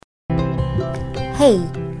Hey,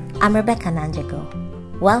 I'm Rebecca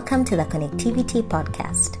Nanjago. Welcome to the Connectivity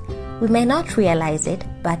Podcast. We may not realize it,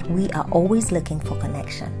 but we are always looking for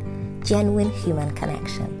connection, genuine human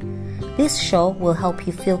connection. This show will help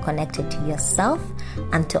you feel connected to yourself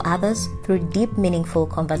and to others through deep, meaningful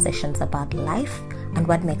conversations about life and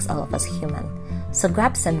what makes all of us human. So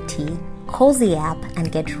grab some tea, cozy up,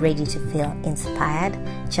 and get ready to feel inspired,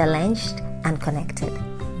 challenged, and connected.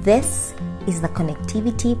 This is the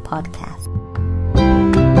Connectivity Podcast.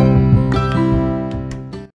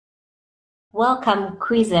 Welcome,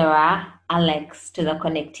 Kwizera Alex, to the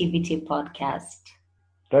Connectivity Podcast.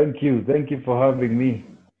 Thank you. Thank you for having me.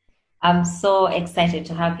 I'm so excited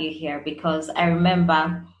to have you here because I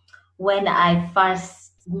remember when I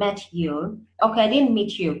first met you. Okay, I didn't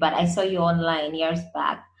meet you, but I saw you online years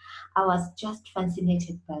back. I was just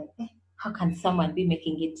fascinated by how can someone be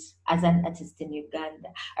making it as an artist in Uganda?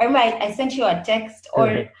 I remember I sent you a text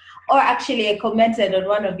or actually I commented on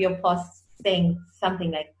one of your posts saying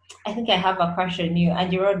something like, I think I have a crush on you.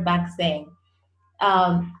 And you wrote back saying,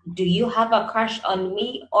 do you have a crush on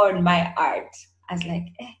me or on my art? I was like,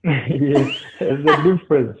 Yes, there's a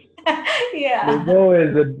difference. Yeah.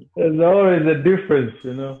 There's always a difference,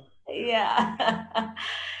 Yeah.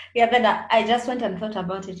 Yeah, then I just went and thought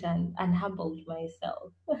about it and humbled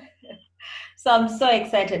myself. So I'm so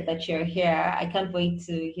excited that you're here. I can't wait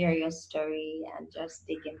to hear your story and just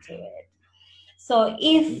dig into it. So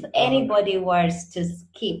if anybody was to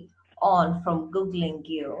skip on from Googling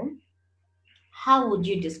you, how would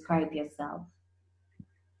you describe yourself?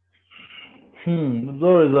 It's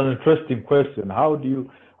always an interesting question. How do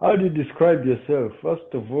you describe yourself?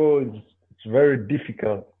 First of all, it's very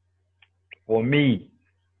difficult for me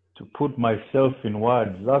to put myself in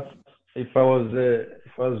words. That's if I was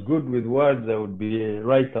good with words, I would be a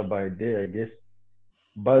writer by day, I guess.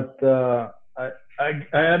 But I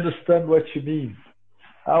understand what you mean.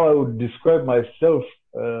 How I would describe myself,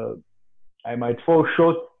 I might fall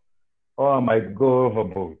short or I might go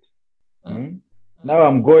overboard. Now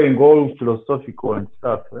I'm going all philosophical and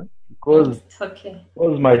stuff, because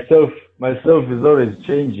myself is always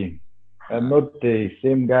changing. I'm not the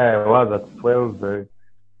same guy I was at 12,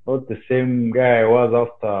 not the same guy I was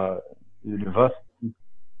after university.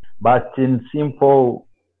 But in simple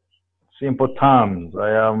terms,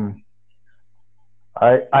 I am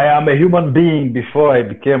a human being before I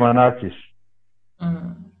became an artist.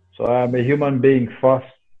 So I am a human being first,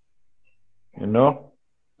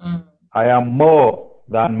 I am more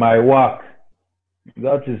than my work.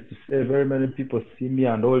 That is to say, very many people see me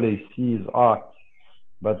and all they see is art.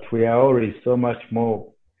 But we are already so much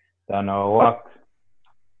more than our work.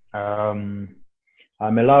 I'm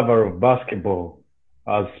a lover of basketball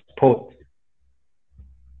as sport.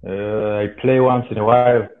 I play once in a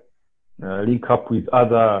while, link up with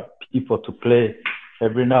other people to play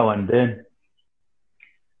every now and then.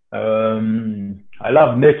 I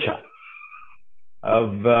love nature.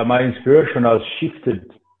 My inspiration has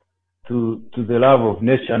shifted to the love of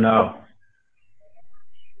nature now.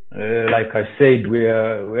 Like I said,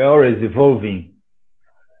 we're always evolving.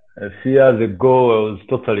 A few years ago, I was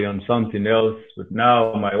totally on something else, but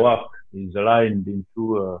now my work is aligned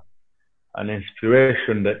into an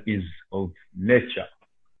inspiration that is of nature.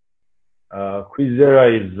 Kwizera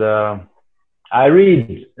is, I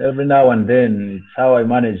read every now and then. It's how I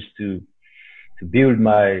manage to build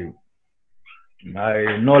my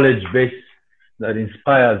knowledge base that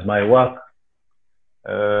inspires my work.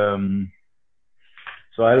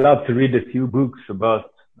 So I love to read a few books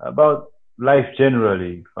about life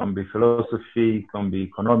generally. It can be philosophy, it can be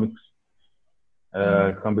economics,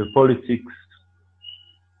 it can be politics.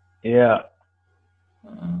 Yeah.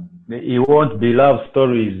 It won't be love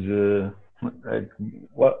stories. Like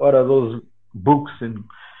what are those books and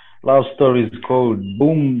love stories called?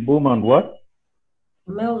 Boom and what?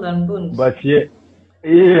 Mel and Boone. But yeah,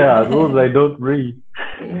 those I don't read.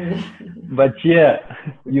 But yeah,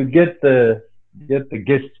 you get the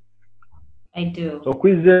gist. I do. So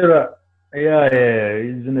Kwizera,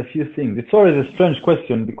 is in a few things. It's always a strange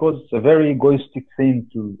question because it's a very egoistic thing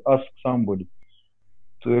to ask somebody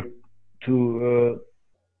to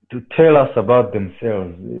tell us about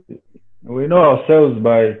themselves. We know ourselves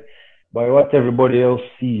by what everybody else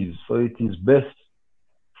sees. So it is best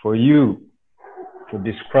for you to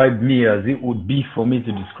describe me as it would be for me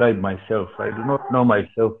to describe myself. I do not know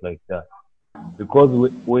myself like that because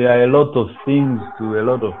we are a lot of things to a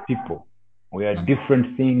lot of people. We are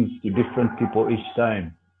different things to different people each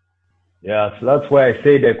time. Yeah, so that's why I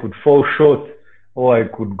said I could fall short or I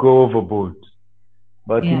could go overboard.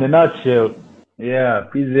 But in a nutshell,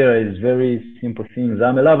 Kwizera is very simple things.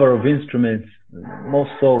 I'm a lover of instruments, more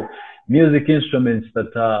so music instruments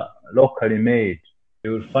that are locally made.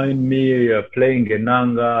 You will find me playing a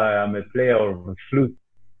nanga. I'm a player of a flute.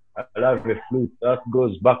 I love the flute. That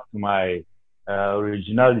goes back to my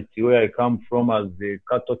originality, where I come from as the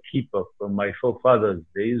cattle keeper from my forefathers.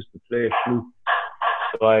 They used to play a flute.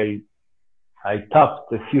 So I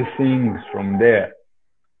tapped a few things from there.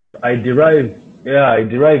 I derive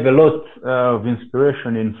a lot of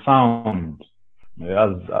inspiration in sound.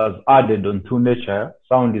 As added onto nature,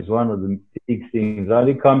 sound is one of the big things. And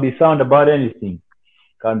it can be sound about anything.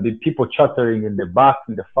 It can be people chattering in the back,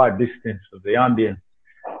 in the far distance of the ambience.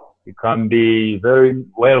 It can be very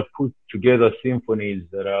well put together symphonies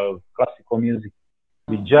that are classical music.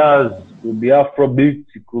 It could be jazz, it could be Afrobeat,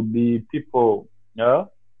 it could be people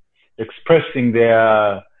expressing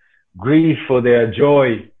their grief or their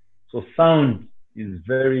joy. So sound is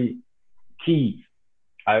very key.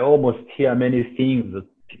 I almost hear many things that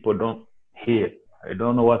people don't hear. I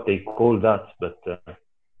don't know what they call that, but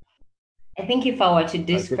I think if I were to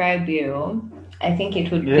describe you, I think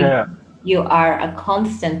it would be you are a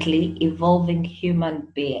constantly evolving human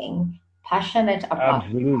being, passionate about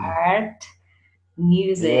art,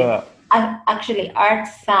 music, actually art,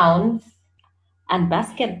 sounds, and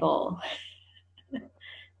basketball.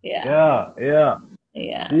 Yeah.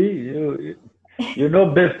 See, you know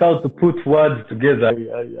best how to put words together.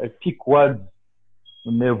 I pick words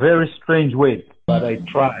in a very strange way, but I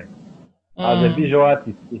try. As a visual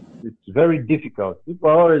artist, it's very difficult. People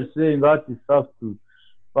are always saying artists have to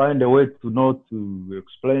find a way to know to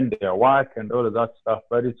explain their work and all of that stuff,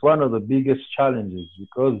 but it's one of the biggest challenges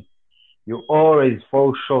because you always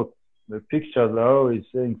fall short. The pictures are always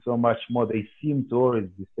saying so much more. They seem to always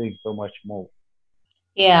be saying so much more.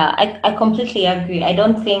 Yeah, I completely agree. I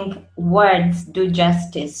don't think words do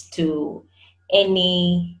justice to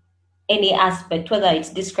any aspect, whether it's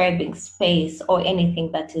describing space or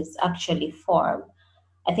anything that is actually form.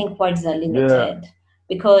 I think words are limited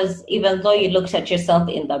because even though you looked at yourself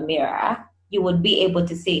in the mirror, you would be able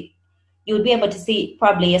to see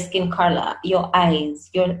probably your skin color, your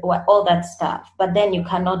eyes, all that stuff. But then you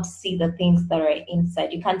cannot see the things that are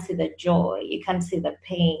inside. You can't see the joy. You can't see the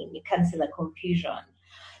pain. You can't see the confusion.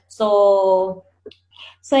 So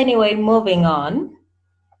anyway, moving on.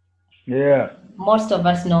 Yeah. Most of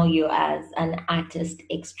us know you as an artist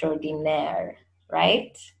extraordinaire,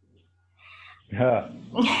 right? Yeah.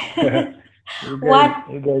 You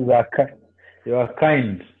guys are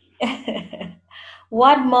kind.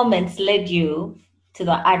 What moments led you to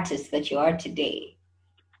the artist that you are today?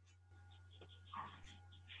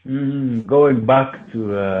 Going back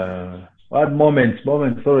to what moments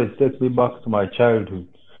always take me back to my childhood.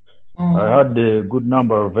 I had a good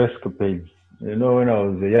number of escapades. You know, when I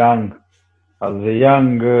was a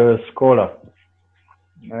young scholar.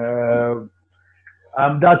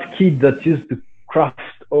 I'm that kid that used to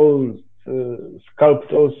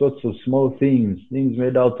sculpt all sorts of small things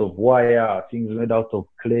made out of wire, things made out of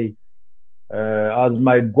clay, as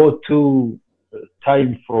my go-to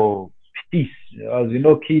time for peace. As you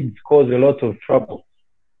know, kids cause a lot of trouble.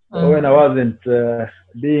 So when I wasn't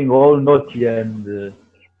being all naughty and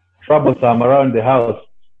troublesome around the house,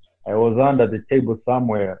 I was under the table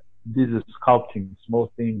somewhere, busy sculpting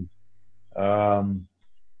small things.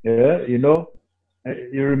 You know,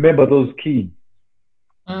 you remember those kids.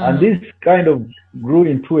 And this kind of grew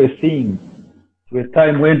into a thing, to a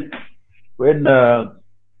time when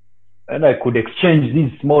I could exchange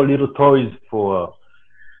these small little toys for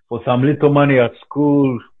some little money at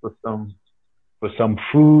school, for some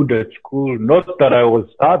food at school. Not that I was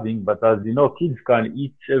starving, but as you know, kids can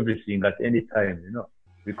eat everything at any time, you know,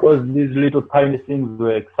 because these little tiny things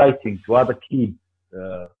were exciting to other kids.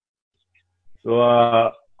 So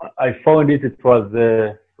I found it was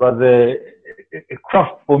a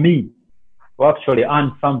craft for me to actually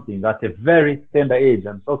earn something at a very tender age.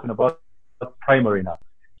 I'm talking about primary now.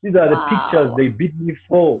 These are the pictures they beat me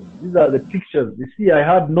for. These are the pictures. You see, I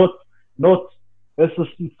had not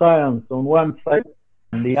SSC science on one side,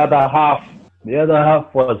 and the other half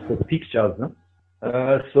was the pictures.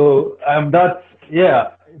 So I'm that.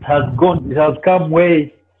 Yeah, it has come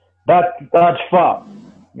way that far.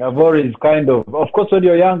 I've always of course, when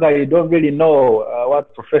you're younger, you don't really know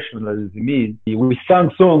what professionalism is. We sang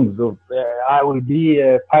songs of, I will be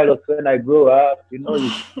a pilot when I grow up. You know,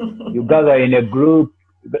 you gather in a group,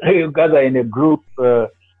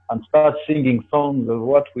 and start singing songs of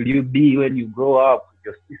what will you be when you grow up with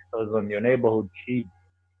your sisters and your neighborhood kids.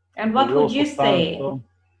 And what would you say?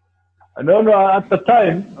 No, at the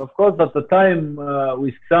time,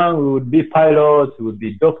 we sang, we would be pilots, we would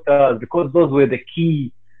be doctors, because those were the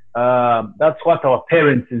key that's what our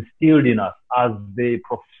parents instilled in us as the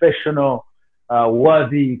professional,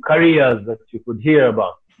 worthy careers that you could hear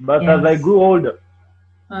about. But as I Yes. grew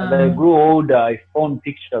older, I found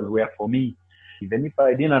pictures were for me. Even if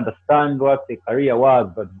I didn't understand what a career was,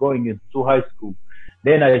 but going into high school,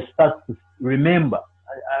 then I start to remember.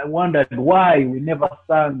 I wondered why we never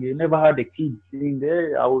sang. We never had a kid sing,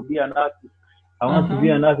 hey, I will be an artist. I want to be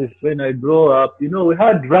an artist when I grow up. You know, we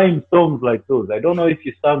had rhyme songs like those. I don't know if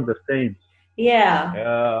you sang the same.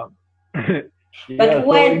 Yeah. Yeah, But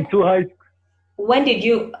so into high school. when did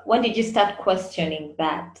you start questioning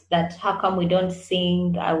that how come we don't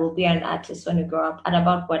sing, I will be an artist when we grow up? At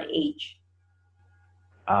about what age?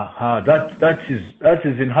 That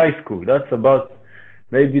is in high school. That's about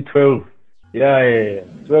maybe 12. Yeah.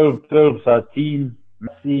 12, 13,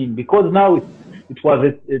 13. Because now it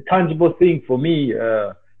was a tangible thing for me.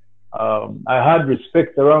 I had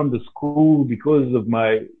respect around the school because of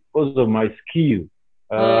my skill.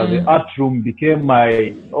 The art room became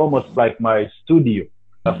almost like my studio.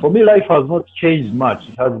 For me, life has not changed much.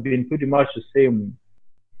 It has been pretty much the same.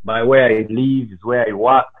 By where I live is where I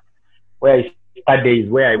work, where I study is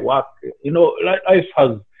where I work. You know, life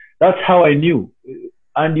has. That's how I knew.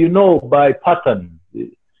 And you know, by pattern,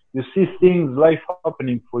 you see things, life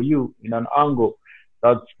happening for you in an angle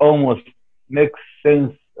that almost makes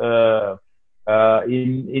sense in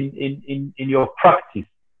your practice,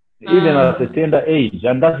 even at a tender age.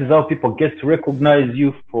 And that is how people get to recognize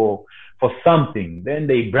you for something. Then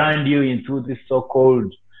they brand you into this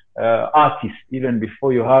so-called artist, even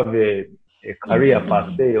before you have a career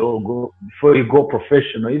per se, or before you go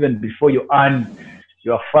professional, even before you earn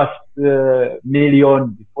your first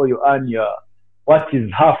million, before you earn what is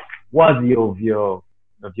half worthy of your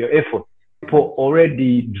effort. People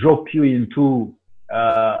already drop you into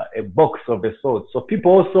a box of a sort. So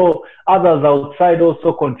people also, others outside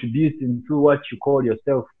also contribute into what you call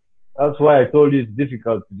yourself. That's why I told you it's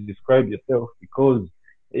difficult to describe yourself, because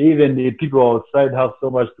even the people outside have so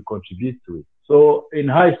much to contribute to it. So in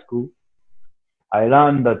high school, I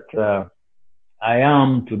learned that I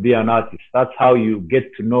am to be an artist. That's how you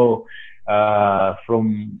get to know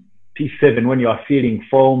from P7 when you are filling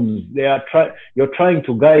forms. You're trying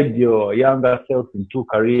to guide your younger self into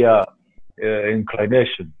career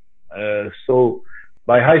inclination. So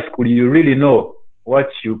by high school, you really know what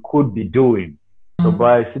you could be doing. So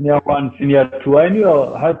by senior 1, senior 2, I knew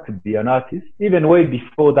I had to be an artist, even way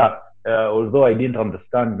before that, although I didn't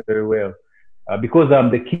understand very well. Because I'm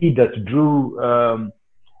the kid that drew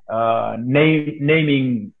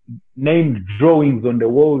named drawings on the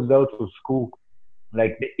walls out of school,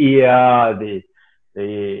 like the ear,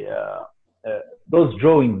 those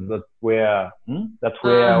drawings that were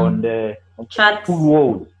on the charts, school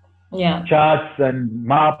walls, charts and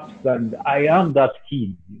maps, and I am that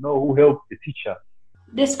kid, who helped the teacher.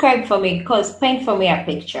 Describe for me, paint for me a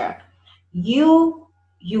picture. You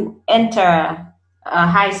enter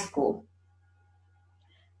high school,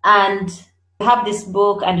 and you have this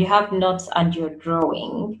book, and you have notes, and you're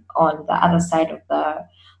drawing on the other side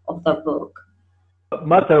of the book.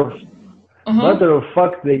 Matter of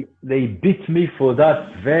fact, they beat me for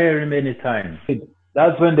that very many times.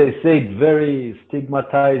 That's when they said very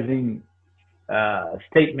stigmatizing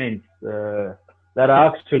statements that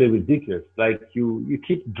are actually ridiculous. Like you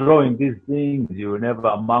keep drawing these things, you will never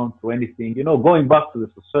amount to anything. Going back to the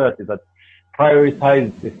society that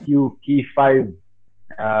prioritized the few key 5,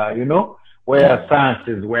 where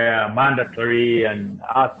sciences were mandatory and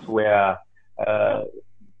arts were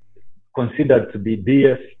considered to be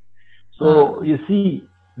BS. So you see,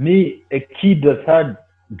 me, a kid that had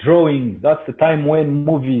drawings, that's the time when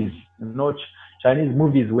movies, Chinese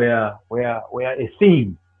movies were a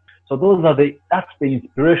thing. So that's the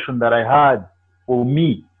inspiration that I had for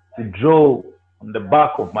me to draw on the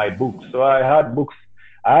back of my books. So I had books,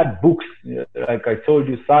 like I told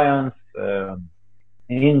you, science,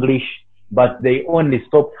 English, but they only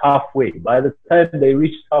stopped halfway. By the time they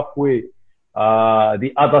reached halfway,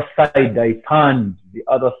 the other side, I turned the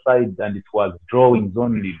other side, and it was drawings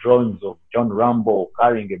only, drawings of John Rambo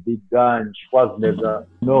carrying a big gun, Schwarzenegger,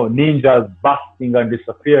 ninjas busting and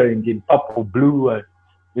disappearing in purple, blue, and,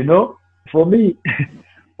 for me,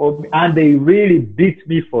 and they really beat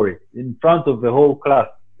me for it in front of the whole class.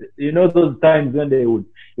 Those times when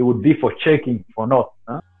it would be for checking for notes.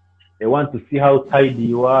 They want to see how tidy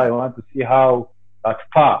you are. They want to see how at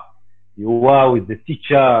par you are with the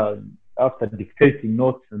teacher after dictating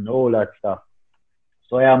notes and all that stuff.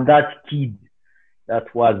 So I am that kid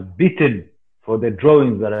that was beaten for the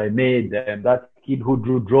drawings that I made. I am that kid who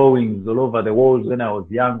drew drawings all over the walls when I was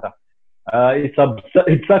younger.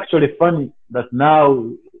 It's actually funny that now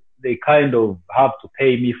they kind of have to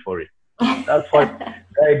pay me for it. That's what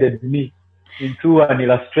guided me into an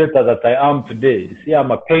illustrator that I am today. You see,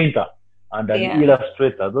 I'm a painter and an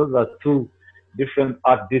illustrator. Those are two different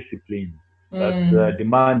art disciplines that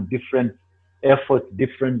demand different effort,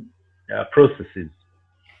 different processes.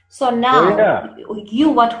 So now,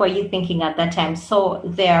 what were you thinking at that time? So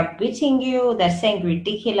they're beating you, they're saying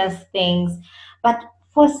ridiculous things, but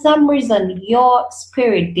for some reason, your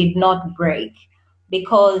spirit did not break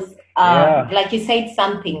because, like you said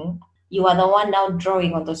something, you are the one now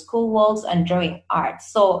drawing on the school walls and drawing art.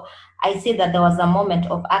 So I see that there was a moment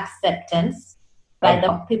of acceptance by the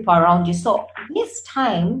people around you. So this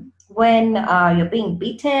time when you're being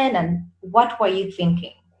beaten, and what were you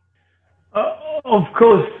thinking? Of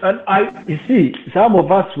course, and you see, some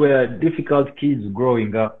of us were difficult kids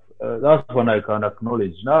growing up. That's one I can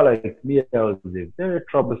acknowledge. Now, like me, I was a very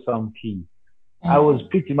troublesome kid. I was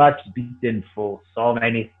pretty much beaten for so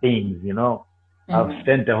many things, you know. I've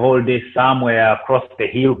spent the whole day somewhere across the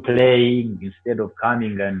hill playing instead of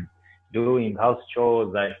coming and doing house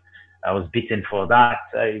chores. I was beaten for that,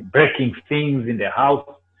 breaking things in the house.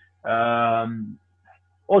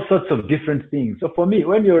 All sorts of different things. So for me,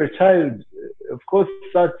 when you're a child, of course,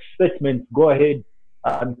 such statements go ahead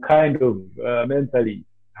and kind of mentally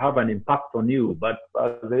have an impact on you. But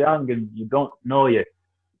as a young, you don't know yet.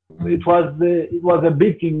 It was a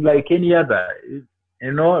beating like any other,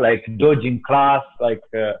 you know, like dodging class. Like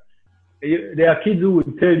there are kids who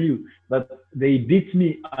will tell you that they beat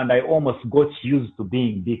me and I almost got used to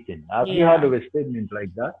being beaten. Have you heard of a statement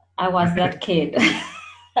like that? I was that kid.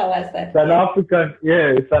 It's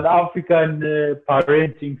an African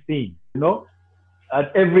parenting thing, you know.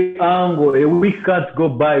 At every angle, a week can't go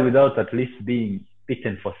by without at least being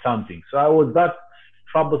beaten for something. So I was that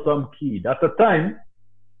troublesome kid. At the time,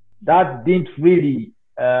 that didn't really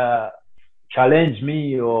challenge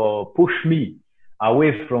me or push me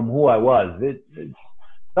away from who I was.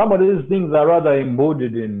 Some of these things are rather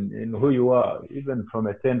embodied in who you are, even from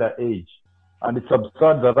a tender age. And it's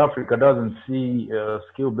absurd that Africa doesn't see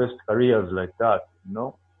skill-based careers like that, you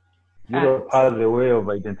know. Europe has a way of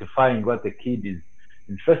identifying what the kid is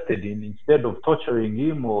interested in. Instead of torturing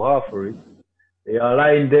him or her for it, they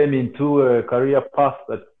align them into a career path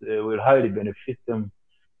that will highly benefit them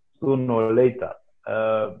sooner or later.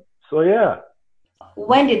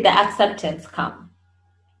 When did the acceptance come?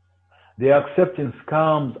 The acceptance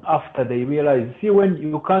comes after they realize, see, when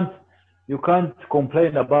you can't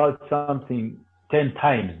complain about something 10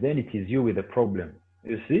 times, then it is you with a problem.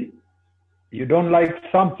 You see, you don't like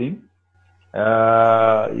something,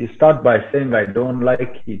 you start by saying, I don't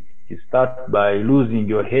like it. You start by losing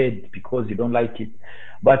your head because you don't like it.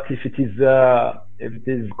 But if it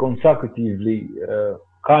is consecutively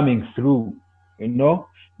coming through, you know,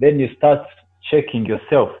 then you start checking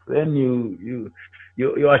yourself. Then you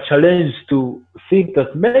are challenged to think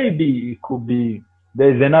that maybe it could be,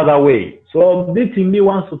 there's another way. So beating me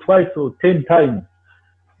once or twice or 10 times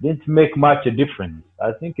didn't make much a difference.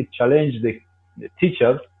 I think it challenged the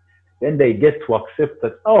teachers. Then they get to accept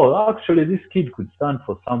that, oh, actually this kid could stand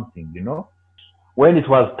for something, you know. When it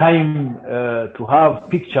was time to have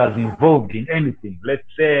pictures involved in anything, let's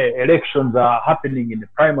say elections are happening in the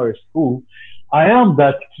primary school, I am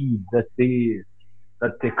that kid that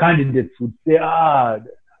the candidates would say,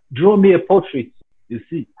 draw me a portrait, you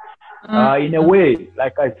see. In a way,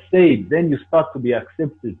 like I said, then you start to be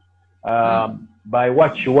accepted by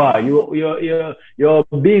what you are. You're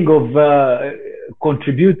being of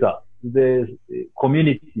contributor to the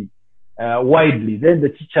community widely. Then the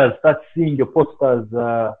teachers start seeing your posters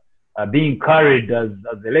being carried as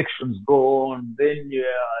elections go on. Then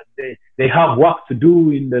they have work to do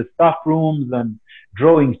in the staff rooms and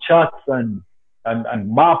drawing charts and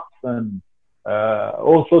maps and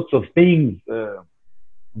all sorts of things.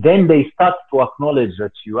 Then they start to acknowledge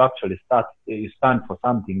that you actually stand for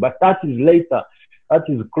something. But that is later. That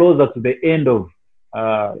is closer to the end of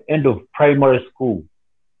primary school.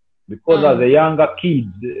 Because as a younger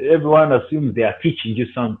kid, everyone assumes they are teaching you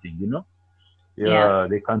something, you know.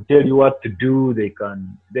 They can tell you what to do.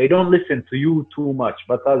 They don't listen to you too much.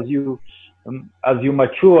 But as you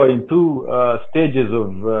mature into stages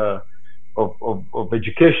of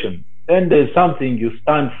education, then there's something you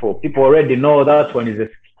stand for. People already know that one is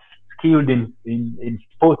skilled in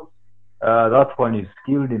sports. That one is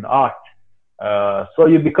skilled in art. So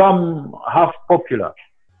you become half popular,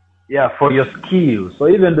 for your skills. So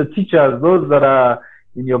even the teachers, those that are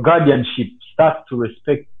in your guardianship, start to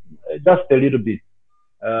respect just a little bit,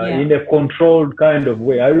 in a controlled kind of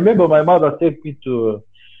way. I remember my mother took me to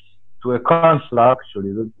a counselor,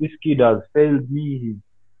 actually. This kid has failed me. He's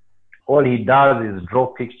all he does is draw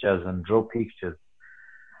pictures and draw pictures.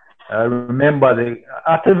 I remember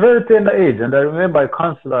at a very tender age, and I remember a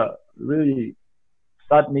counselor really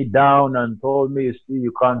sat me down and told me, "See,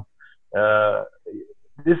 you can't.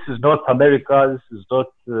 This is not America. This is not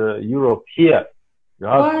Europe. Here, you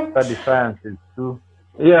have to study sciences too.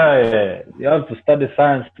 Yeah. You have to study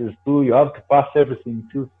sciences too. You have to pass everything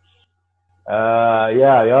too.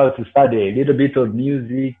 You have to study a little bit of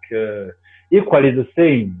music. Equally the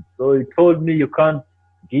same. So he told me you can't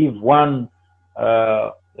give one.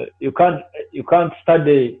 You can't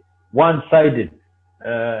study one-sided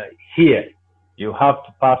here. You have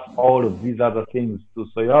to pass all of these other things too.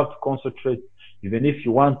 So you have to concentrate. Even if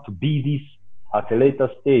you want to be this at a later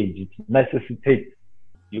stage, it necessitates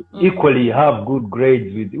you equally have good grades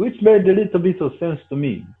with, which made a little bit of sense to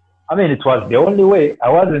me. I mean, it was the only way. I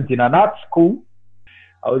wasn't in an art school.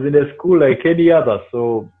 I was in a school like any other,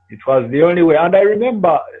 so it was the only way. And I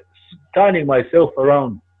remember turning myself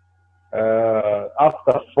around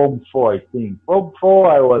after Form 4, I think. Form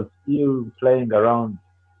 4, I was still playing around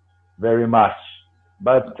very much.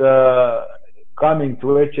 But coming to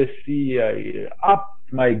HSC, I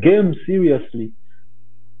upped my game seriously.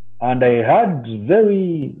 And I had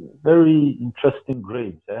very, very interesting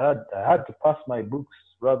grades. I had to pass my books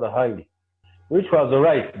rather highly, which was all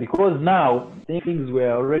right, because now things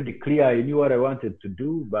were already clear. I knew what I wanted to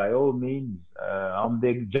do. By all means, I'm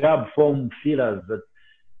the job form fillers that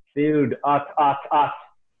filled art,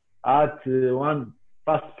 one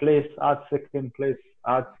first place, art second place,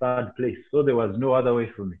 art third place. So there was no other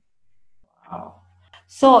way for me. Wow.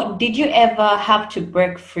 So did you ever have to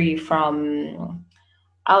break free from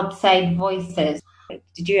outside voices?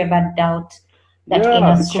 Did you ever doubt that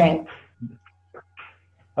inner strength?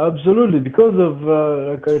 Absolutely, because of,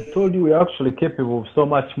 like I told you, we're actually capable of so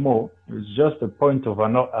much more. It's just a point of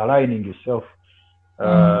aligning yourself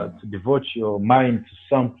to devote your mind to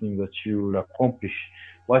something that you will accomplish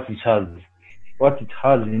what it has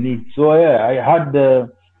in it. So yeah, I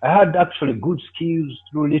had actually good skills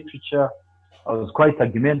through literature. I was quite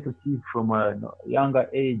argumentative from a younger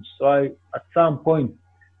age. So at some point,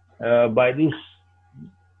 by these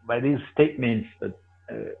statements that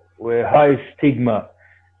were high stigma,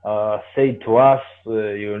 said to us,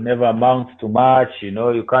 you'll never amount to much,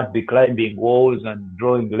 you can't be climbing walls and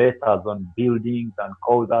drawing letters on buildings and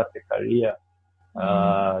call that a career.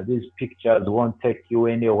 These pictures won't take you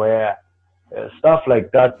anywhere. Stuff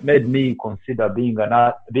like that made me consider being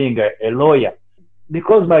a lawyer,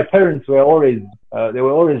 because my parents were always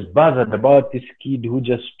bothered about this kid who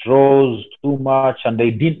just draws too much, and they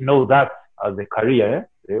didn't know that as a career.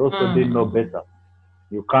 They also didn't know better.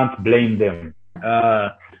 You can't blame them.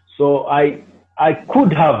 So I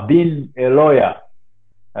could have been a lawyer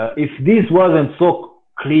if this wasn't so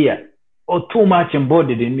clear or too much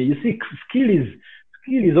embodied in me. You see, skill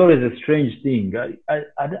is always a strange thing.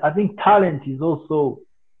 I think talent is also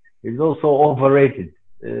overrated.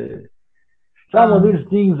 Some of these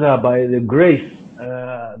things are by the grace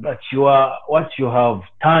that you are what you have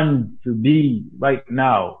turned to be right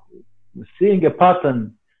now. Seeing a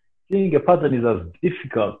pattern is as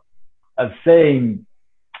difficult as saying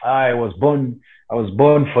I was born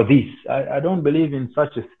for this. I don't believe in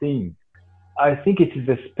such a thing. I think it is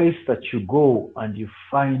a space that you go and you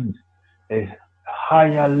find a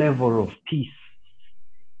higher level of peace.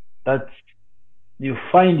 That you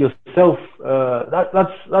find yourself.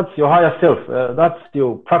 That's your higher self. That's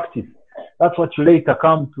your practice. That's what you later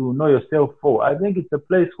come to know yourself for. I think it's a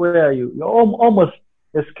place where you're almost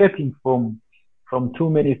escaping from too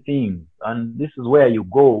many things, and this is where you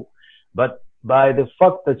go. But by the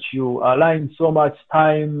fact that you align so much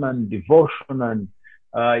time and devotion, and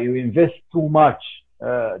you invest too much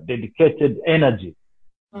dedicated energy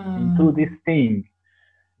into this thing,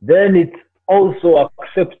 then it also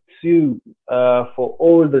accepts you for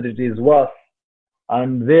all that it is worth.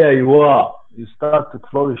 And there you are. You start to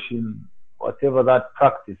flourish in whatever that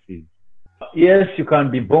practice is. Yes, you can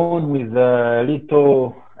be born with a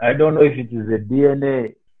little, I don't know if it is a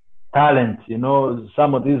DNA talent,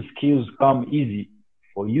 some of these skills come easy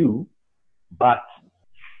for you, but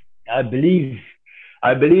I believe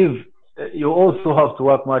you also have to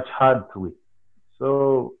work much hard to it.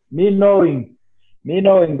 So me knowing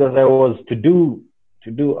that I was to do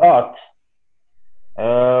art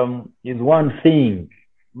is one thing,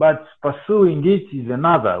 but pursuing it is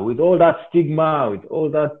another. With all that stigma, with all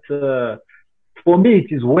that, for me,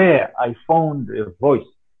 it is where I found a voice.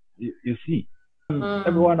 You see,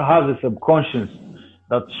 everyone has a subconscious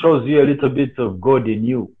that shows you a little bit of God in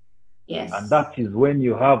you. Yes. And that is when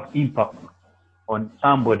you have impact on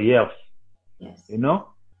somebody else. Yes. You know?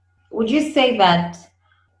 Would you say that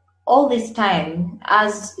all this time,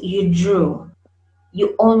 as you drew,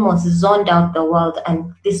 you almost zoned out the world,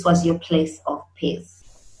 and this was your place of peace.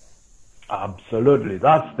 Absolutely.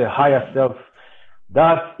 That's the higher self.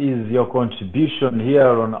 That is your contribution here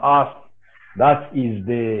on earth. That is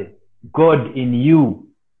the God in you.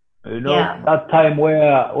 You know, Yeah. that time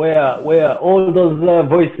where all those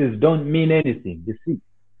voices don't mean anything. You see,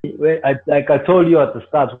 like I told you at the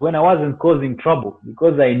start, when I wasn't causing trouble,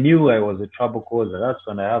 because I knew I was a trouble causer, that's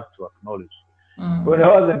when I have to acknowledge. When I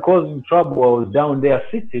wasn't causing trouble, I was down there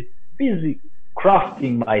sitting, busy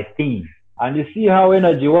crafting my thing. And you see how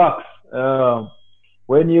energy works.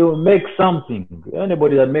 When you make something,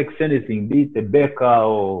 anybody that makes anything, be it a baker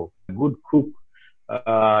or a good cook,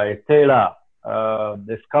 a tailor,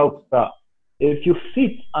 a sculptor, if you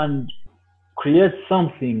sit and create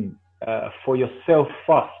something for yourself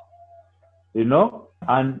first, you know,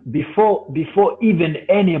 and before even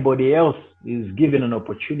anybody else is given an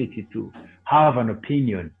opportunity to have an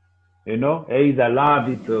opinion, you know, either love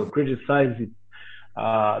it or criticize it,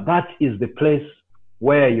 that is the place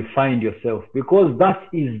where you find yourself, because that's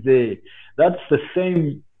the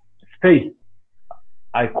same space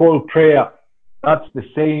I call prayer. That's the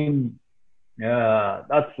same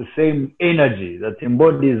energy that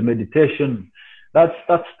embodies meditation. That's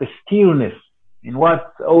the stillness in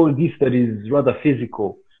what all this that is rather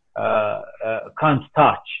physical can't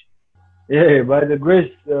touch. Yeah, by the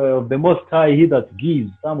grace of the Most High, He that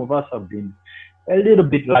gives, some of us have been a little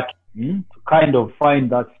bit lucky to kind of find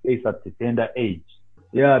that space at a tender age.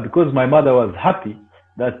 Yeah, because my mother was happy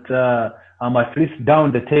that I'm at least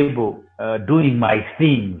down the table doing my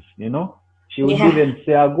things, you know. She would Yeah. even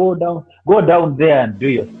say, go down there and do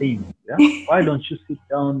your things. Yeah? Why don't you sit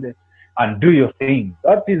down there and do your things?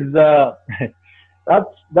 That is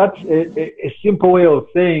that's a simple way of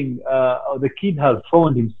saying the kid has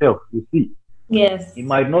found himself, you see. Yes. It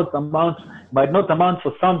might not amount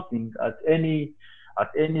for something at any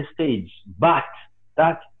stage, but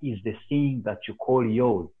that is the thing that you call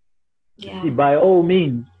yours. Yeah. See, by all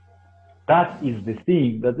means, that is the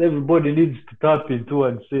thing that everybody needs to tap into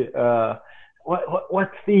and say,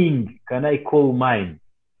 what thing can I call mine?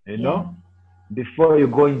 You know, before you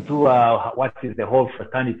go into what is the whole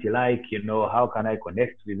fraternity like, you know, how can I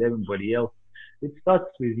connect with everybody else? It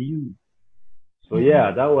starts with you. So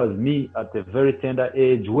yeah, that was me at a very tender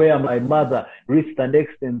age, where my mother reached an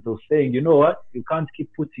extent of saying, you know what, you can't keep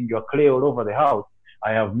putting your clay all over the house.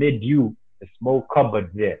 I have made you a small cupboard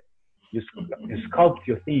there. You sculpt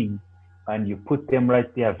your things and you put them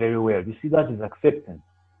right there very well. You see, that is acceptance.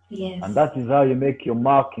 Yes. And that is how you make your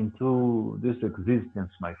mark into this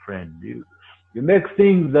existence, my friend. You make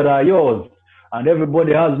things that are yours, and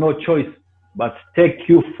everybody has no choice but take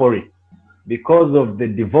you for it, because of the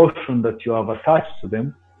devotion that you have attached to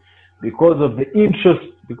them, because of the interest,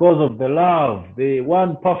 because of the love, the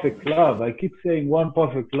one perfect love. I keep saying one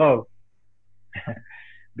perfect love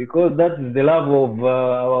because that is the love of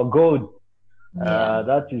our God.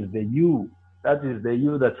 That is the you. That is the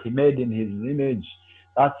you that He made in His image.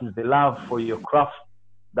 That is the love for your craft.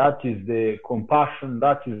 That is the compassion.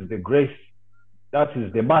 That is the grace. That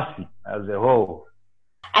is the mercy as a whole.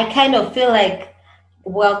 I kind of feel like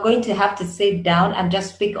we're going to have to sit down and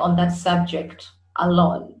just speak on that subject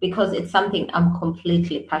alone, because it's something I'm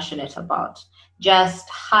completely passionate about. Just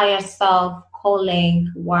higher self,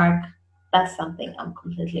 calling, work, that's something I'm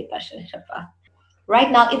completely passionate about.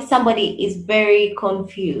 Right now, if somebody is very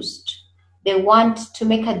confused, they want to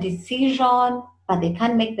make a decision, but they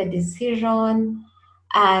can't make the decision,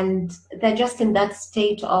 and they're just in that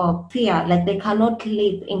state of fear, like they cannot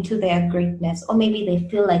live into their greatness, or maybe they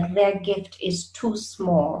feel like their gift is too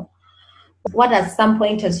small. What are some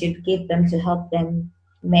pointers you'd give them to help them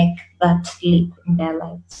make that leap in their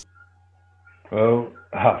lives? Well,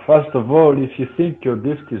 first of all, if you think your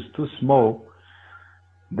gift is too small,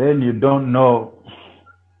 then you don't know.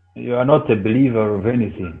 You are not a believer of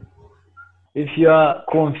anything. If you are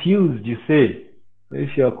confused, you say,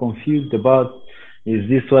 if you are confused about, is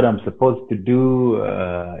this what I'm supposed to do?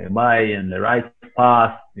 Am I in the right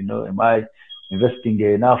path? You know, am I investing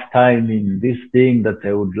enough time in this thing that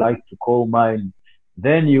I would like to call mine?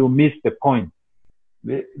 Then you miss the point,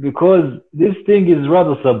 because this thing is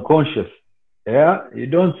rather subconscious. Yeah, you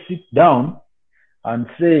don't sit down and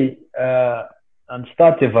say and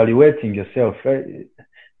start evaluating yourself. Right?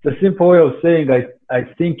 It's a simple way of saying I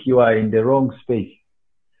think you are in the wrong space.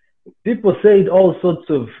 People say all sorts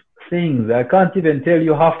of things. I can't even tell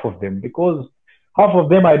you half of them, because half of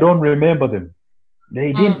them I don't remember them.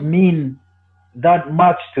 They didn't mean that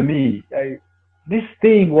much to me. This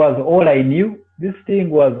thing was all I knew. This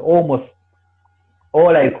thing was almost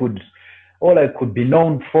all I could all I could be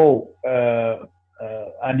known for,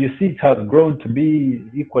 and you see it has grown to be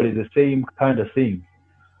equally the same kind of thing.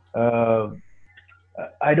 Uh,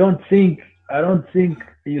 I don't think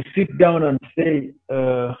you sit down and say,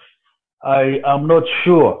 I am not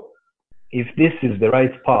sure if this is the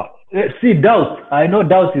right path. See, doubt. I know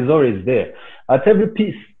doubt is always there. At every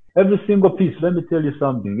piece, every single piece, let me tell you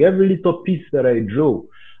something. Every little piece that I draw,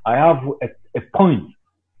 I have a point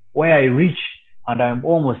where I reach and I'm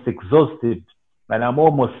almost exhausted and I'm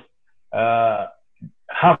almost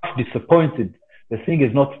half disappointed. The thing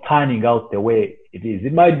is not turning out the way it is.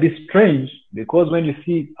 It might be strange because when you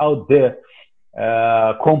see it out there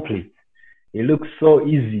complete, it looks so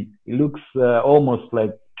easy. It looks almost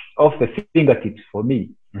like off the fingertips for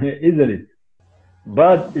me, isn't it?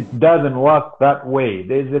 But it doesn't work that way.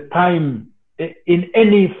 There's a time in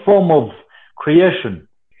any form of creation.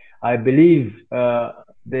 I believe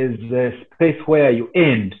there's a space where you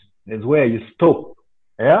end. There's where you stop.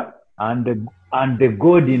 Yeah, and the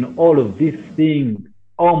God in all of these things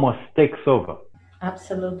almost takes over.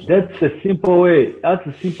 Absolutely. That's a simple way. That's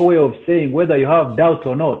a simple way of saying whether you have doubt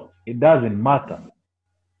or not. It doesn't matter.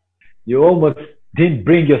 You almost didn't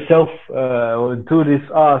bring yourself into this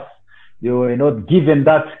earth. You were not given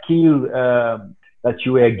that skill that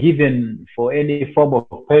you were given for any form of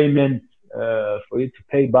payment for you to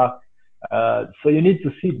pay back. So you need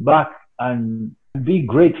to sit back and be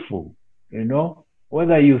grateful. You know,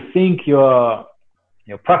 whether you think your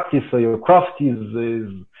practice or your craft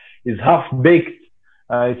is half baked,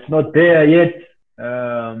 it's not there yet.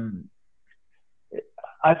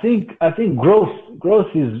 I think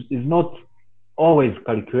growth is not always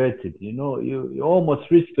calculated. You know, you almost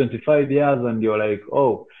reach 25 years and you're like,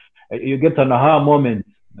 oh, you get an aha moment,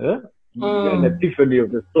 an epiphany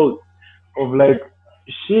of the thought of like,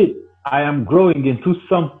 shit, I am growing into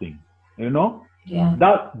something. You know, Yeah.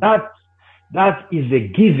 that is a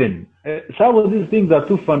given. Some of these things are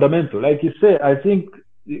too fundamental. Like you say, I think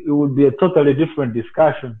it would be a totally different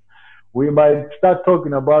discussion. We might start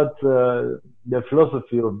talking about the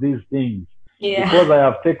philosophy of these things Yeah. because I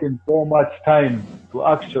have taken so much time to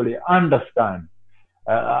actually understand,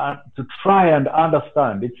 to try and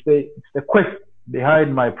understand. It's the quest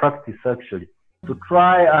behind my practice, actually, to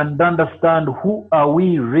try and understand who are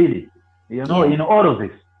we really, you know, Yeah. in all of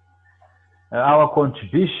this. Our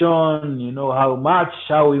contribution, you know, how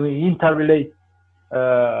we interrelate,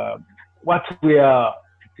 what we are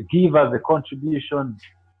to give as a contribution.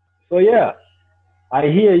 So yeah, I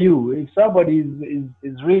hear you. If somebody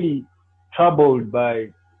is really troubled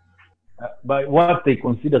by what they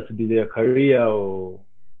consider to be their career or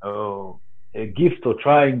a gift, or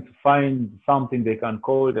trying to find something they can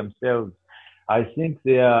call themselves, I think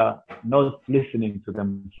they are not listening to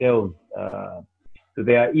themselves, to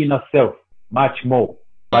their inner self much more,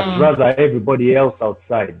 but rather everybody else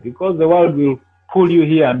outside, because the world will pull you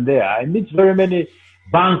here and there. I meet very many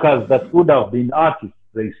bankers that would have been artists,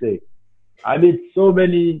 they say. I meet so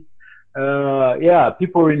many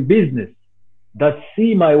people in business that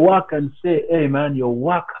see my work and say, hey man, your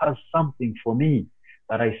work has something for me,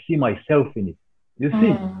 that I see myself in it. You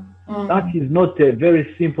see, that is not a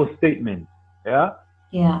very simple statement. Yeah.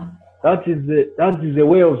 Yeah. That is a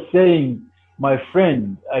way of saying, my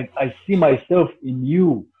friend, I see myself in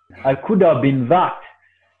you. I could have been that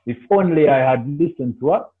if only I had listened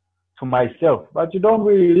to myself. But you don't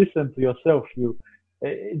really listen to yourself.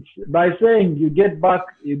 It's by saying you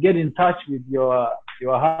get in touch with your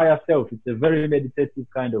higher self. It's a very meditative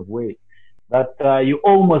kind of way that you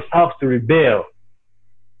almost have to rebel.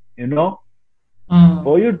 You know,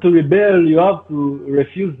 for you to rebel, you have to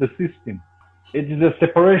refuse the system. It is a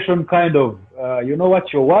separation kind of, you know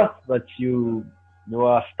what you're worth, but you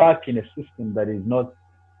are stuck in a system that is not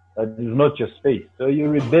your space. So you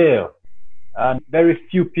rebel, and very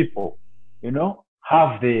few people, you know,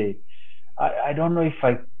 have I don't know if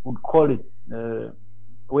I would call it,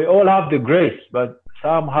 we all have the grace, but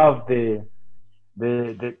some have the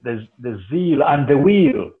zeal and the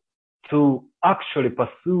will to actually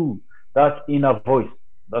pursue that inner voice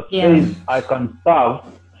that says, I can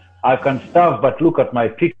starve, but look at my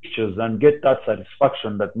pictures and get that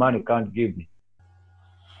satisfaction that money can't give me.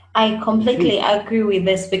 I completely agree with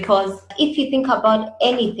this, because if you think about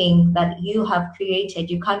anything that you have created,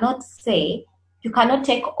 you cannot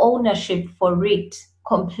take ownership for it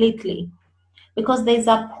completely, because there's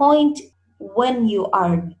a point when you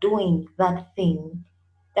are doing that thing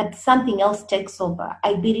that something else takes over.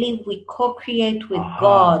 I believe we co-create with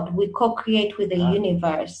God, we co-create with the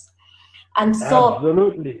universe. And so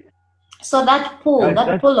absolutely. So that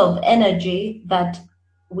pull of energy that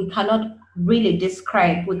we cannot really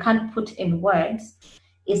describe, we can't put in words,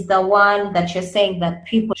 is the one that you're saying that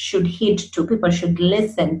people should heed to, people should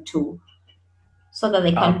listen to, so that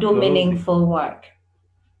they can do Absolutely. meaningful work.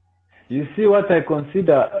 You see what I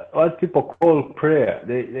consider, what people call prayer.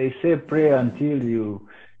 They say pray until you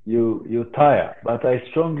tire. But I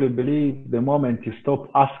strongly believe the moment you stop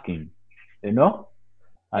asking, you know,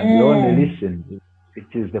 and you only listen, it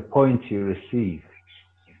is the point you receive.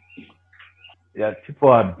 Yeah, people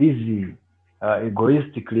are busy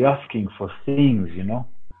egoistically asking for things, you know.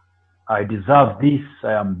 I deserve this.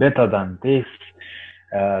 I am better than this.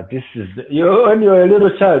 This is when you're a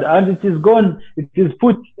little child, and it is gone. It is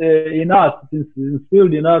put in us. It is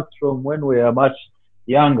instilled in us from when we are much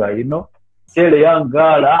younger. You know, tell a young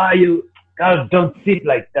girl, you girls don't sit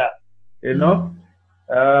like that. You know,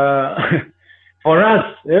 for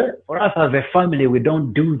us as a family, we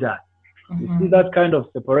don't do that. You see, that kind of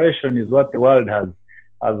separation is what the world has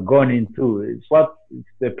gone into. It's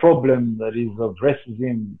the problem that is of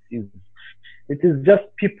racism. It is just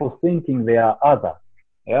people thinking they are other,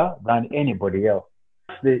 than anybody else.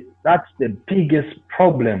 That's the biggest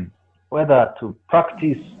problem. Whether to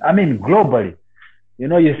practice, I mean, globally, you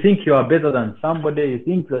know, you think you are better than somebody. You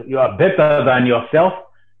think that you are better than yourself.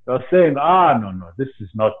 You're saying, no, this is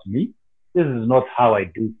not me. This is not how I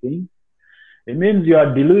do things. It means you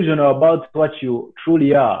are delusional about what you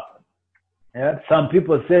truly are. Yeah? Some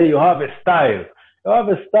people say you have a style. You have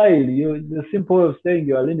a style. The simple way of saying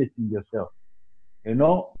you are limiting yourself. You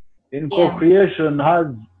know, in co-creation has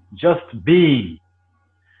just being.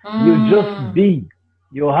 You just be.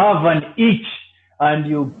 You have an itch and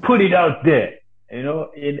you put it out there. You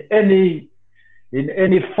know, in any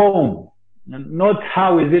form. Not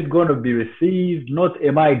how is it going to be received. Not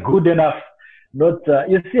am I good enough. Not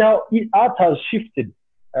you see how art has shifted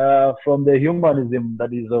from the humanism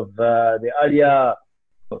that is of the earlier,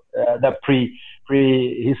 the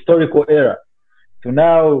pre-historical era, to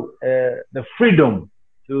now the freedom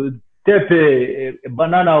to tape a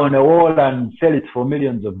banana on a wall and sell it for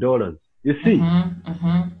millions of dollars. You see,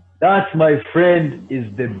 that, my friend, is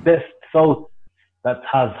the best thought that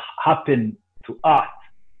has happened to art.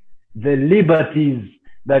 The liberties,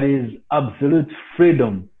 that is absolute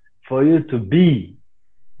freedom for you to be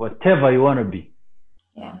whatever you want to be.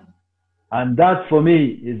 Yeah. And that, for me,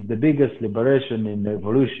 is the biggest liberation in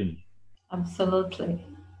evolution. Absolutely.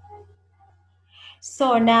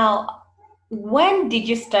 So now, when did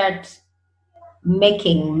you start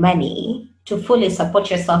making money to fully support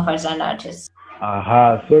yourself as an artist?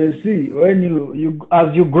 So you see, when you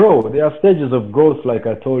as you grow, there are stages of growth, like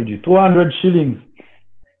I told you. 200 shillings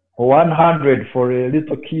or 100 for a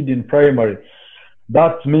little kid in primary,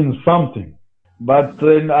 that means something. But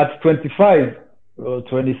at 25 or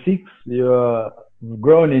 26, you're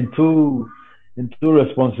grown into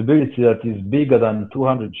responsibility that is bigger than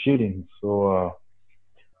 200 shillings. So,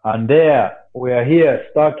 and there we are here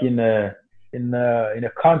stuck in a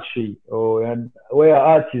country where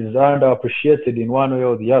art is underappreciated in one way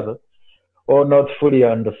or the other, or not fully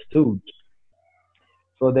understood.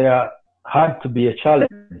 So there had to be a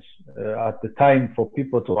challenge at the time for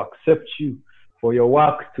people to accept you for your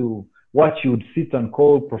work to what you would sit and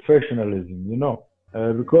call professionalism, you know,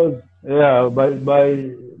 because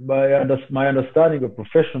by my understanding of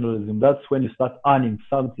professionalism, that's when you start earning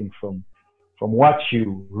something from what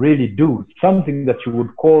you really do, something that you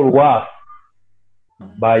would call worth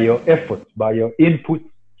by your effort, by your input.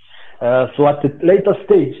 So at the later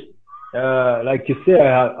stage, like you say,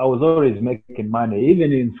 I was always making money.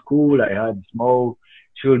 Even in school, I had small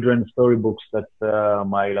children's storybooks that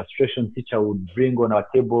my illustration teacher would bring on our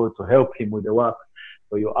table to help him with the work.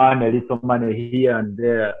 So you earn a little money here and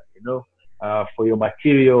there, you know, for your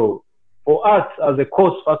material. For us, as a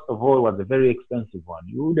course, first of all, was a very expensive one.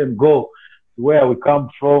 You wouldn't go to where we come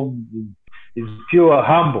from. Is pure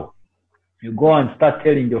humble. You go and start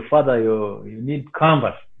telling your father you need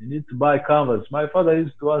canvas. You need to buy canvas. My father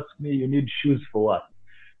used to ask me, you need shoes for what?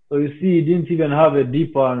 So you see, he didn't even have a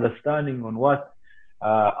deeper understanding on what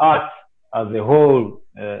art as a whole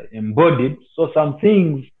embodied. So some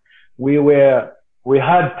things we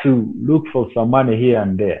had to look for some money here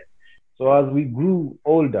and there. So as we grew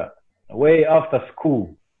older, way after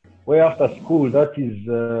school, that is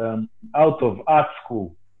out of art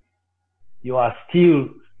school, you are still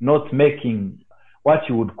not making what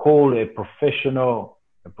you would call a professional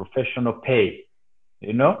pay,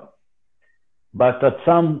 you know. But at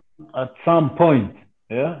some point,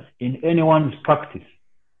 in anyone's practice,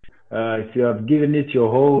 if you have given it your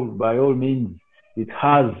whole, by all means, it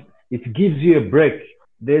gives you a break.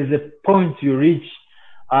 There's a point you reach,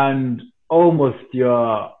 and almost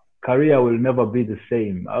your career will never be the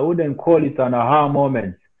same. I wouldn't call it an aha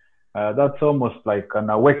moment, That's almost like an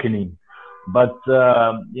awakening. But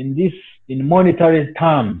in monetary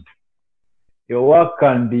terms, your work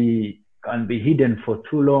can be hidden for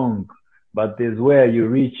too long, but there's where you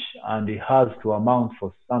reach and it has to amount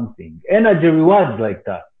for something. Energy rewards like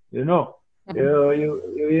that, you know.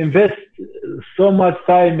 You invest so much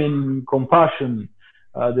time in compassion.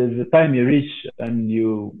 There's a time you reach and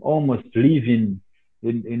you almost live in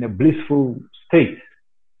a blissful state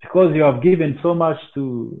because you have given so much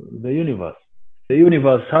to the universe. The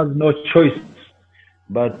universe has no choice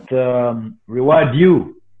but reward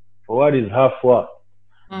you for what is half worth.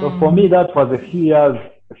 So for me, that was a few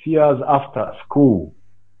years after school.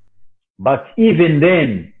 But even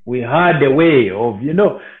then, we had a way of,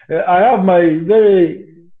 I have my very,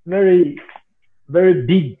 very, very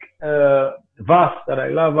big verse that I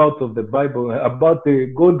love out of the Bible about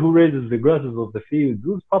the God who raises the grasses of the field,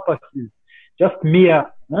 whose purpose is just mere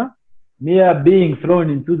being thrown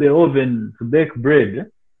into the oven to bake bread.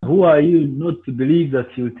 Who are you not to believe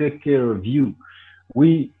that He will take care of you?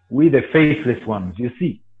 We the faithless ones, you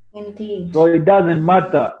see. Indeed. So it doesn't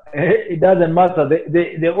matter. It doesn't matter.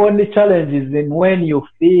 The only challenge is then when you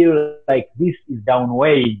feel like this is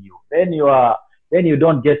downweighing you, then you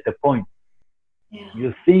don't get the point. Yeah.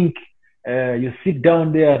 You think, you sit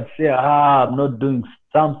down there and say, I'm not doing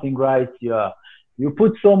something right. You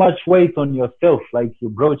put so much weight on yourself, like you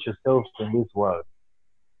brought yourself in this world.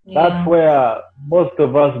 Yeah. That's where most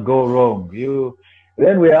of us go wrong.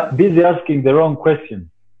 Then we are busy asking the wrong questions.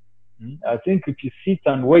 I think if you sit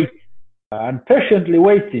and wait and patiently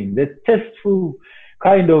waiting, the testful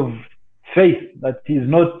kind of faith that is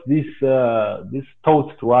not this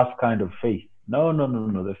taught to us kind of faith. No.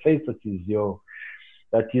 The faith that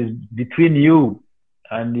is between you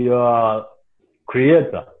and your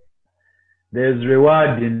Creator. There's reward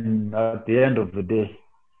at the end of the day.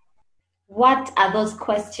 What are those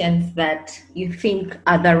questions that you think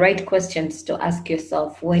are the right questions to ask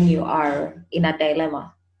yourself when you are in a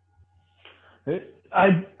dilemma?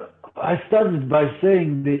 I started by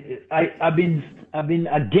saying I've been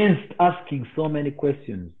against asking so many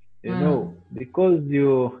questions, because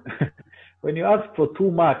when you ask for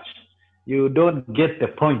too much, you don't get the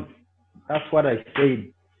point. That's what I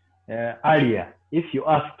said earlier. If you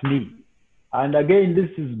asked me, and again,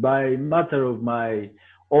 this is by matter of my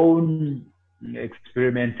own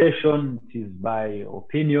experimentation. It is by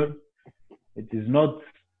opinion. It is not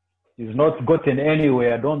gotten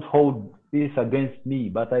anywhere. Don't hold this against me,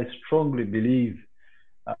 but I strongly believe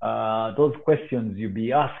those questions you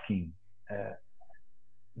be asking,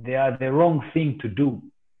 they are the wrong thing to do.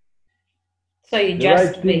 So you the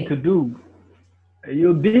just right thing to do,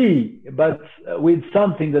 you be, but with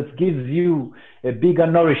something that gives you a bigger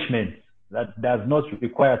nourishment that does not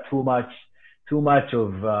require too much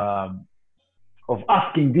of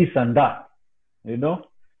asking this and that.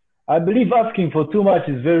 I believe asking for too much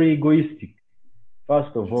is very egoistic.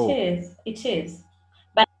 First of all, it is.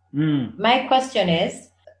 But my question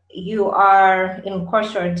is, you are in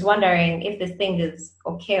crossroads wondering if this thing is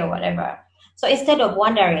okay or whatever. So instead of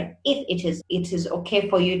wondering if it is okay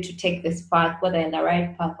for you to take this path, whether in the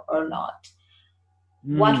right path or not,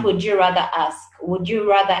 what would you rather ask? Would you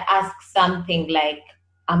rather ask something like,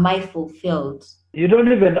 am I fulfilled? You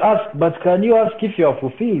don't even ask, but can you ask if you are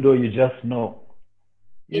fulfilled, or you just know?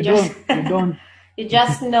 You just know.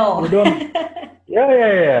 You don't.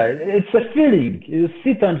 Yeah. It's a feeling. You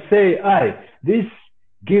sit and say, this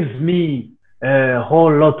gives me a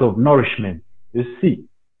whole lot of nourishment. You see.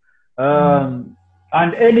 And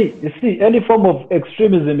any form of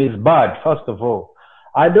extremism is bad, first of all.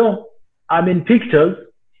 I'm in pictures,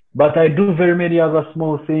 but I do very many other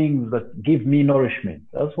small things that give me nourishment.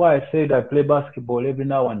 That's why I said I play basketball every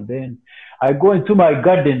now and then. I go into my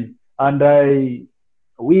garden and I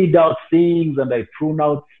weed out things and I prune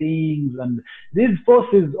out things, and these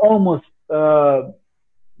forces almost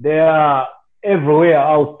they are everywhere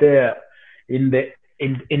out there in the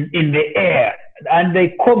air, and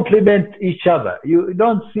they complement each other. You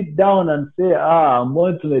don't sit down and say, I'm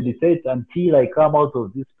going to meditate until I come out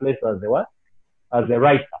of this place as a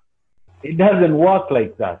writer. It doesn't work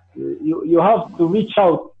like that. You have to reach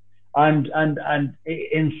out and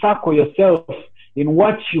encircle yourself in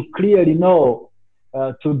what you clearly know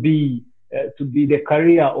to be the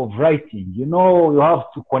career of writing. You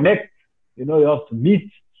have to connect. You have to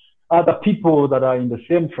meet other people that are in the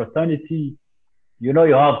same fraternity. You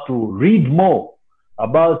have to read more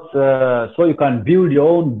about so you can build your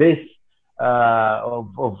own base to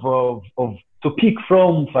pick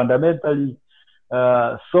from fundamentally.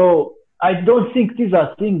 So I don't think these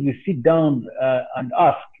are things you sit down and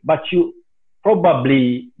ask, but you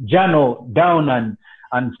probably journal down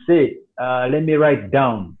and say, let me write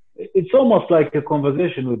down. It's almost like a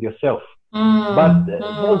conversation with yourself. But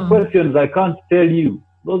those questions I can't tell you.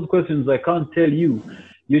 Those questions I can't tell you.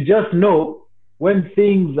 You just know when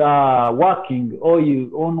things are working or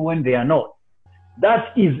when they are not.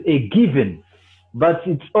 That is a given. But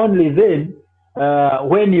it's only then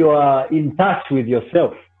when you are in touch with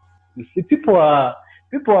yourself. You see, people are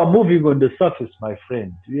moving on the surface, my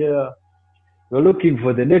friend. Yeah, you're looking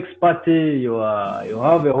for the next party. You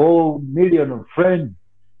have a whole million of friends.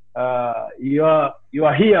 You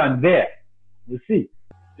are here and there. You see,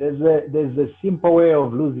 there's a simple way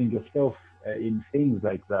of losing yourself in things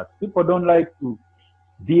like that. People don't like to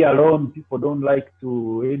be alone. People don't like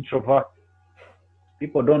to introvert.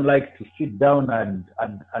 People don't like to sit down and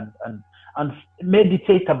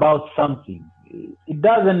meditate about something. It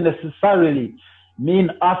doesn't necessarily mean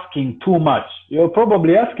asking too much. You're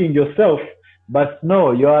probably asking yourself, but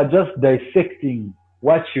no, you are just dissecting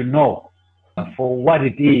what you know for what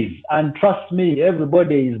it is. And trust me,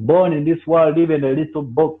 everybody is born in this world, even a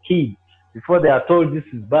little kid, before they are told this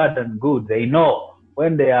is bad and good. They know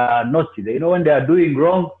when they are naughty. They know when they are doing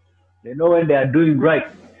wrong. They know when they are doing right.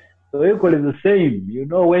 So equally the same. You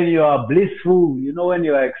know when you are blissful. You know when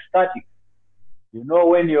you are ecstatic. You know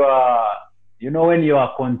when you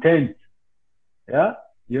are content. Yeah.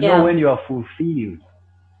 You know when you are fulfilled.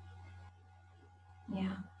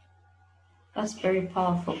 Yeah. That's very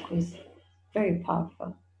powerful, Chris. Very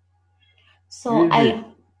powerful. So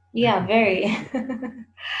very.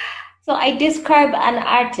 So I describe an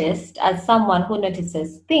artist as someone who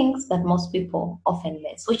notices things that most people often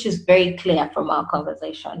miss, which is very clear from our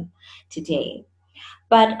conversation today.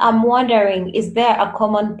 But I'm wondering, is there a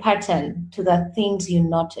common pattern to the things you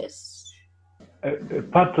notice? A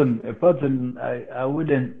pattern. I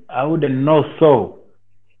wouldn't know so.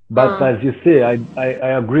 But as you say,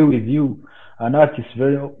 I agree with you. An artist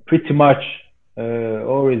pretty much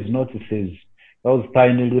always notices those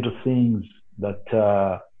tiny little things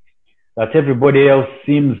that everybody else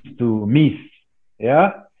seems to miss.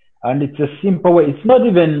 Yeah, and it's a simple way. It's not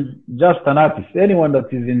even just an artist. Anyone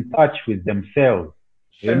that is in touch with themselves,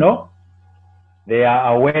 you know, they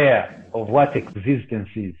are aware of what existence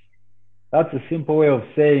is. That's a simple way of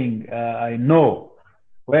saying, I know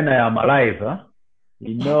when I am alive. Huh?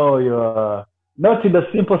 You know, you're not in the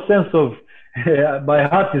simple sense of my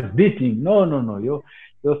heart is beating. No.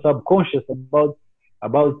 You're subconscious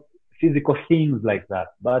about physical things like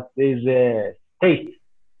that. But there's a state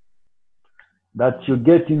that you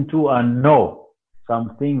get into and know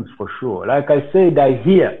some things for sure. Like I said, I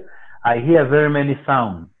hear very many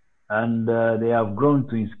sounds, and they have grown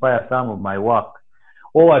to inspire some of my work,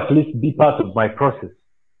 or at least be part of my process.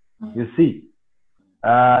 You see,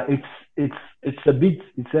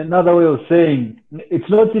 it's another way of saying, it's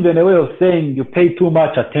not even a way of saying you pay too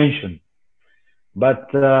much attention, but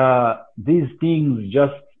these things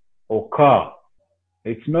just occur.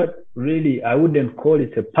 It's not really, I wouldn't call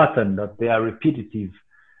it a pattern that they are repetitive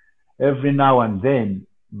every now and then,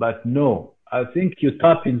 but no, I think you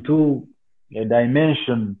tap into a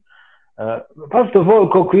dimension. First of all,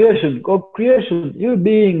 co-creation, you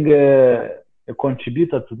being a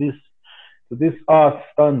contributor to this art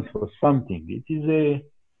stands for something. It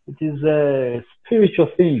is a spiritual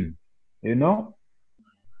thing, you know,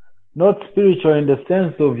 not spiritual in the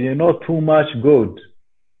sense of, too much good.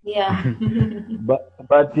 Yeah.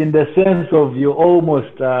 but in the sense of you're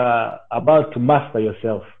almost about to master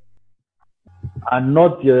yourself, and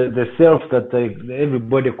not the self that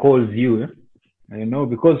everybody calls you,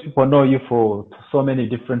 because people know you for so many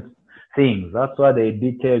different things. That's why they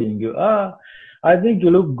be telling you, I think you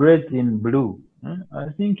look great in blue. I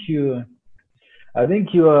think you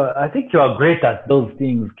are great at those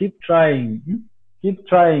things. Keep trying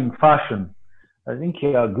fashion. I think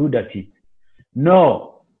you are good at it. No.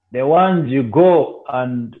 The ones you go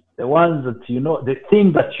and the ones that the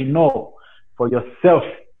thing that you know for yourself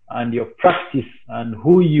and your practice and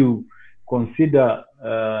who you consider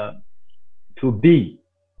to be.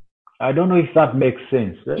 I don't know if that makes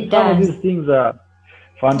sense. Some of these things are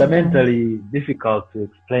fundamentally difficult to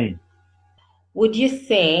explain. Would you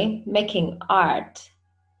say making art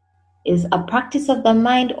is a practice of the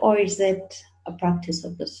mind, or is it a practice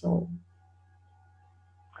of the soul?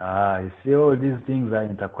 You see, all these things are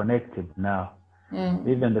interconnected now.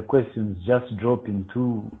 Even the questions just drop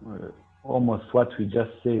into almost what we just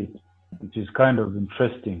said, which is kind of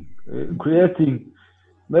interesting.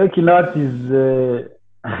 Making art is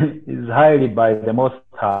highly by the Most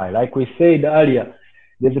High. Like we said earlier,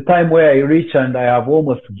 there's a time where I reach and I have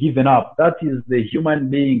almost given up. That is the human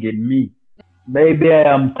being in me. Maybe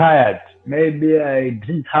I am tired. Maybe I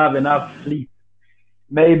didn't have enough sleep.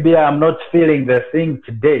 maybe I'm not feeling the thing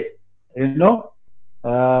today, you know.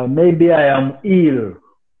 Maybe I am ill,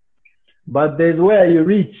 but there's where you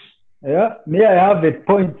reach. Yeah, me, I have a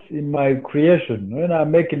point in my creation. When I'm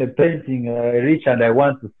making a painting, I reach and I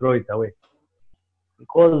want to throw it away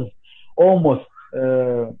because almost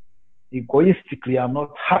egoistically, I'm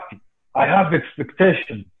not happy. I have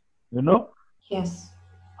expectations, you know, Yes.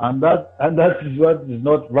 and that is what is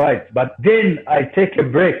not right. But then I take a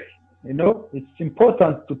break. You know, it's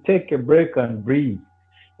important to take a break and breathe.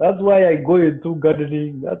 That's why I go into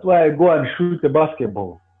gardening. That's why I go and shoot a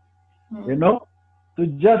basketball. You know, to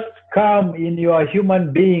just come in your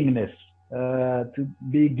human beingness, to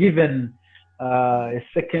be given a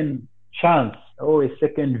second chance or a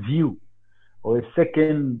second view or a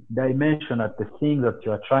second dimension at the thing that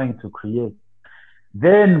you are trying to create.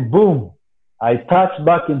 Then, boom, I touch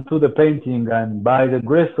back into the painting, and by the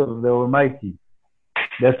grace of the Almighty,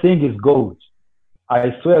 the thing is gold.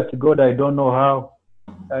 I swear to God, I don't know how.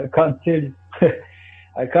 I can't tell you.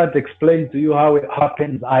 I can't explain to you how it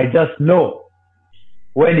happens. I just know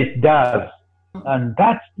when it does. And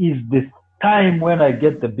that is the time when I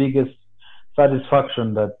get the biggest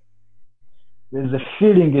satisfaction, that there's a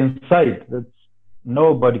feeling inside that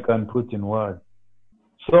nobody can put in words.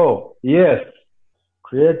 So, yes,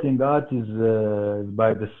 creating art is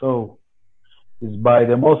by the soul, is by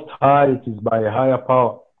the Most High, it is by a higher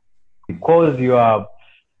power, because you are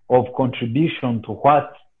of contribution to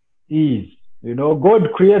what is. You know,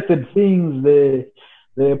 God created things, the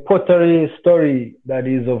pottery story that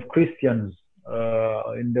is of Christians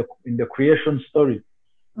in the creation story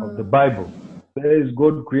of the Bible. There is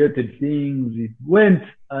God created things. It went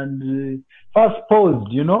and first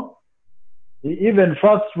paused, you know. He even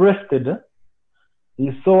first rested.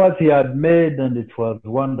 He saw what he had made and it was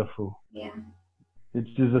wonderful. Yeah. It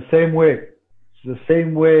is the same way. It's the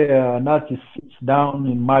same way an artist sits down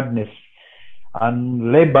in madness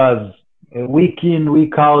and labors week in,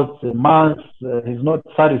 week out, months. He's not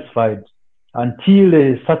satisfied until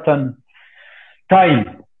a certain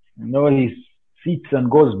time. You know, he sits and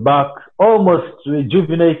goes back, almost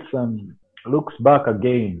rejuvenates and looks back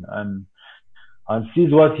again and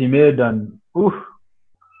sees what he made, and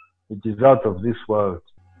it is out of this world.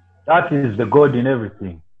 That is the God in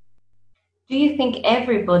everything. Do you think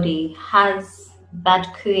everybody has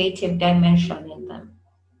that creative dimension in them?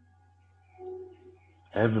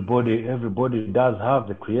 Everybody does have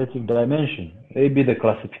the creative dimension. Maybe the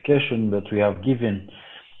classification that we have given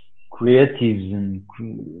creatives and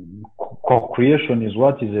co-creation is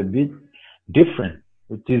what is a bit different.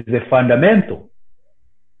 It is the fundamental,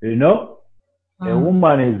 you know. A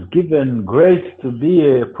woman is given grace to be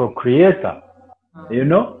a procreator, you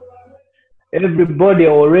know. Everybody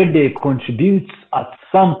already contributes at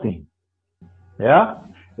something. Yeah,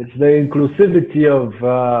 it's the inclusivity of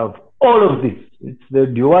all of this. It's the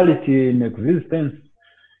duality in existence.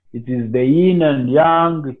 It is the yin and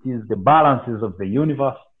yang. It is the balances of the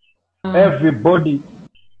universe. Everybody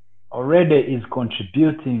already is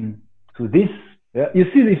contributing to this. Yeah? You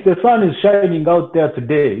see, if the sun is shining out there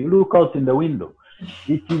today, you look out in the window,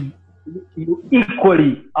 it is, you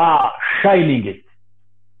equally are shining it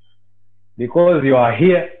because you are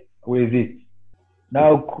here with it.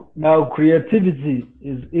 Now creativity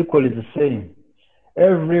is equally the same.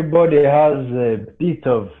 Everybody has a bit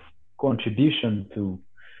of contribution to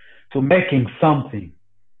making something,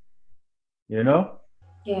 you know.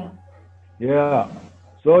 Yeah.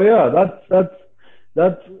 So yeah,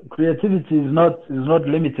 that creativity is not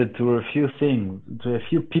limited to a few things, to a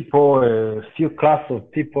few people, a few class of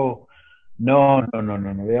people. No.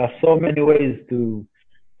 There are so many ways to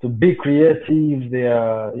be creative.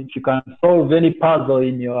 If you can solve any puzzle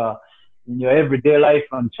in your everyday life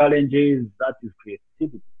and challenges, that is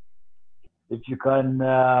creativity. If you can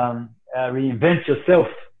reinvent yourself,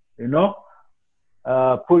 you know,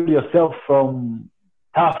 pull yourself from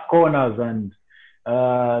tough corners and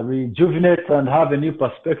rejuvenate and have a new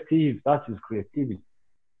perspective, that is creativity.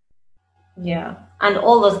 Yeah, and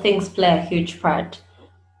all those things play a huge part.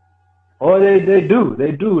 Oh, they do.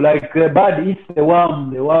 Like the bird eats the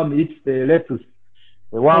worm eats the lettuce,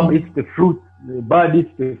 the worm eats the fruit, the bird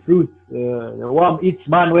eats the fruit, the worm eats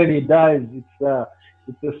man when he dies.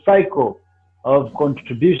 It's a cycle of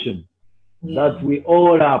contribution that we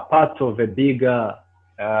all are part of a bigger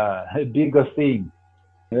thing.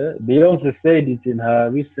 Beyonce said it in her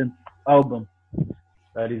recent album,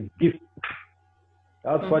 that is gift.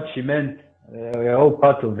 That's what she meant. We're all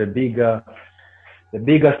part of the bigger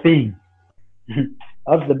thing.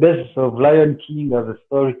 That's the basis of Lion King as a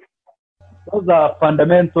story. Those are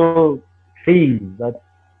fundamental things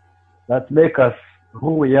that make us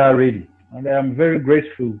who we are really. and I am very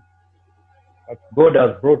grateful that God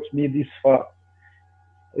has brought me this far,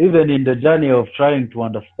 even in the journey of trying to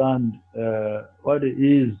understand what it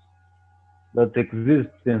is that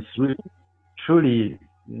existence really, truly is.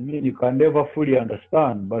 I mean, you can never fully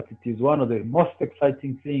understand, but it is one of the most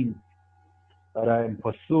exciting things that I am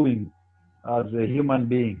pursuing as a human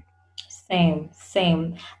being. Same,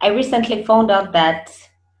 same. I recently found out that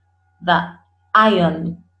the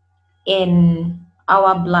iron in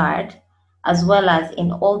our blood, as well as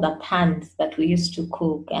in all the pans that we used to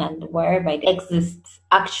cook and wherever it exists,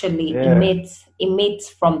 actually Yeah, emits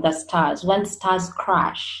from the stars. When stars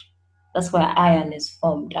crash, that's where iron is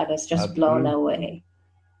formed. I was just blown absolutely. away.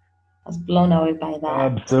 I was blown away by that.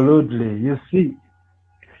 Absolutely.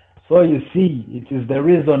 So you see, it is the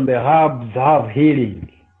reason the herbs have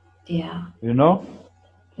healing. Yeah, You know,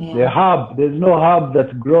 the yeah, herb, there's no herb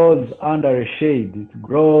that grows under a shade. It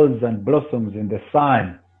grows and blossoms in the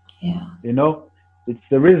sun. yeah, You know, it's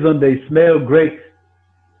the reason they smell great.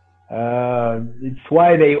 It's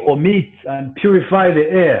why they omit and purify the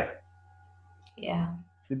air. yeah.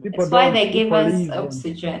 See, people It's why don't, they give people us live on.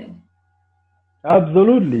 oxygen.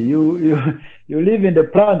 Absolutely. You live in the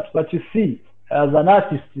plants, but you see, as an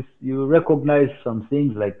artist, you recognize some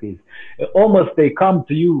things like this. Almost they come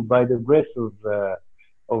to you by the grace of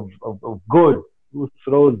God,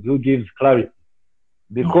 who gives clarity.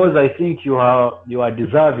 Yeah. Because I think you are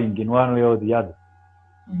deserving in one way or the other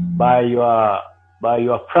Mhm. by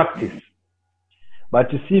your practice.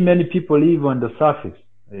 But you see, many people live on the surface.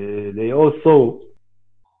 They also,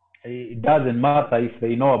 it doesn't matter if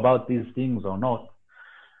they know about these things or not,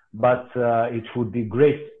 but it would be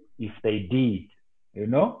great if they did, you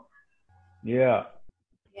know? Yeah.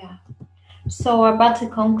 Yeah. So we're about to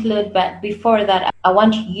conclude, but before that, I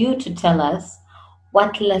want you to tell us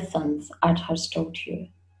what lessons art has taught you.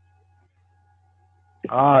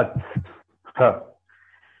 Art, huh.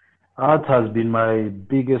 Art has been my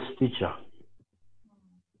biggest teacher.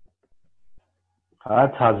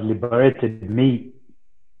 Art has liberated me.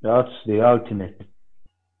 That's the ultimate,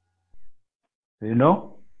 you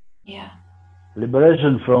know? Yeah.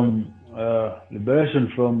 Liberation from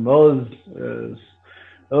those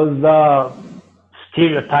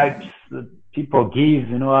stereotypes that people give.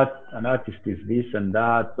 You know what an artist is, this and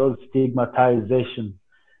that. Those stigmatization.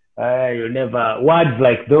 You never words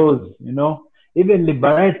like those. You know, even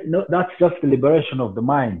liberate. No, that's just the liberation of the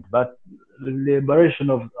mind, but the liberation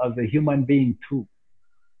of as a human being too.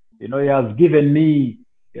 You know, he has given me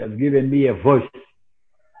a voice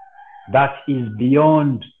that is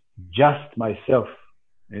beyond just myself.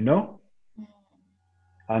 You know,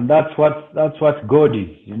 and that's what God is,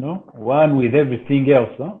 one with everything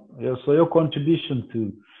else. Huh? Yeah, so your contribution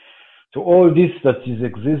to all this that is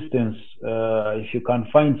existence, if you can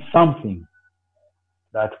find something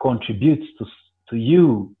that contributes to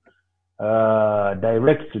you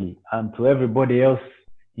directly and to everybody else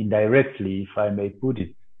indirectly, if I may put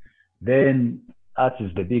it, then that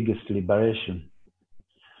is the biggest liberation.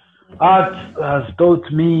 Art has taught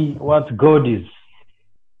me what God is.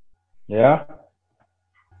 Yeah.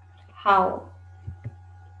 How?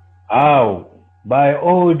 How? By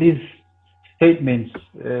all these statements,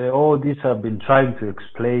 all this I've been trying to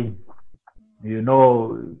explain,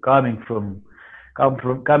 coming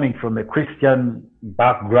from a Christian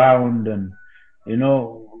background, and you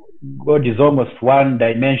know, God is almost one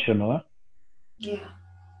dimensional. Huh? Yeah.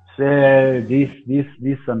 Say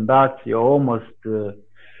this, and that. You're almost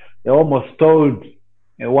told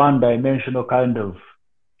a one dimensional kind of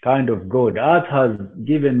God. Art has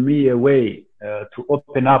given me a way to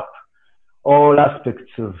open up all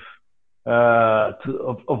aspects of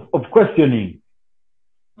questioning,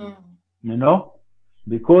 Mm. you know,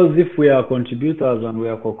 because if we are contributors and we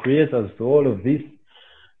are co-creators to all of this,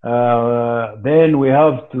 then we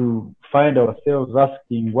have to find ourselves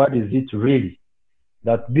asking, what is it really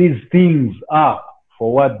that these things are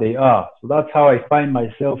for what they are? So that's how I find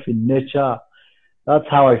myself in nature. That's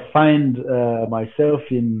how I find myself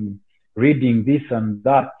in reading this and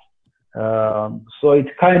that. So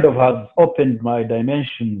it kind of has opened my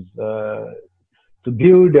dimensions to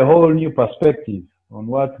build a whole new perspective on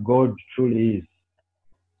what God truly is.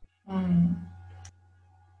 Mm.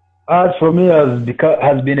 Art for me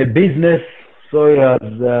has been a business, so it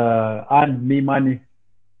has earned me money.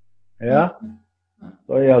 Yeah, Mm.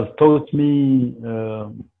 so it has taught me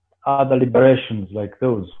other liberations like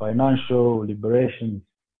those financial liberations.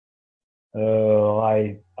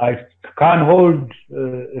 I can hold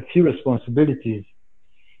a few responsibilities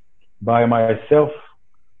by myself.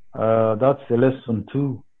 That's a lesson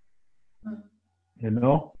too. Mm. You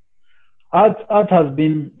know, art has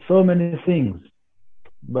been so many things.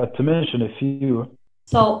 but to mention a few.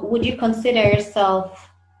 So, would you consider yourself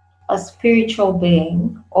a spiritual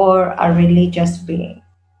being or a religious being?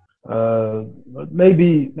 Uh,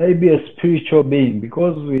 maybe a spiritual being,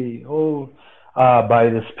 because we all are by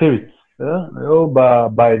the spirit, we all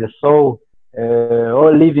by the soul.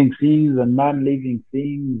 All living things and non-living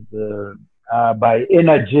things are by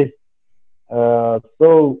energy.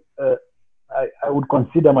 So I would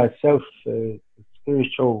consider myself a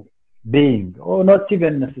spiritual being, or not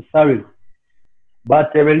even necessarily.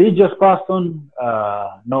 But a religious person,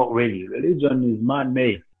 not really. Religion is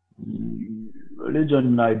man-made.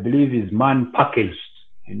 Religion, I believe, is man-packaged,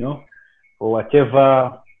 for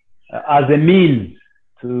whatever, as a means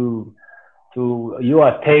to you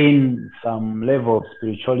attain some level of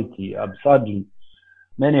spirituality. Absurdly,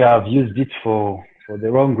 many have used it for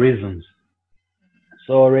the wrong reasons.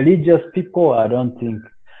 So religious people, I don't think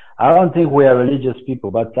we are religious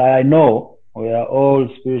people, but I know we are all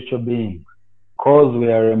spiritual beings, because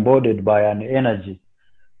we are embodied by an energy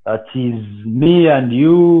that is me and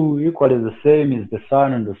you, equally the same as the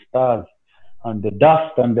sun and the stars and the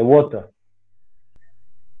dust and the water.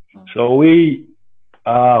 So we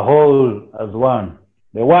are whole as one.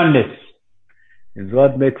 The oneness is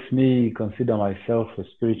what makes me consider myself a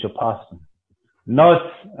spiritual person, not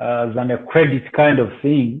as an accredited kind of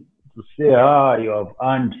thing to say, you have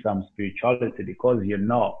earned some spirituality because you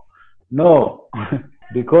know. No,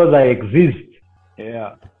 because I exist.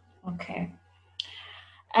 Yeah. Okay.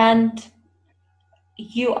 And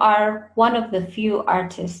you are one of the few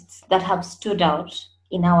artists that have stood out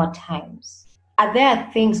in our times. Are there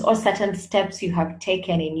things or certain steps you have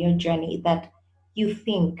taken in your journey that you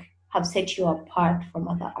think have set you apart from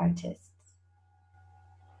other artists?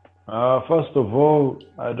 First of all,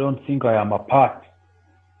 I don't think I am apart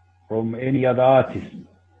from any other artist,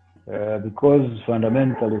 because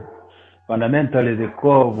fundamentally, the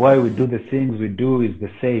core of why we do the things we do is the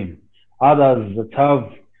same. Others that have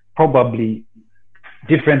probably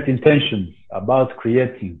different intentions about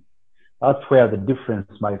creating, that's where the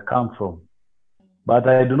difference might come from. But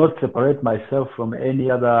I do not separate myself from any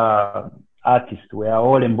other artist. We are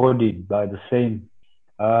all embodied by the same.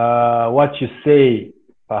 What you say,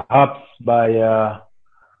 perhaps they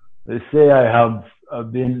say I have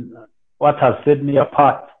been, what has set me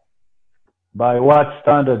apart? By what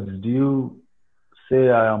standards do you say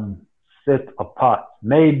I am set apart?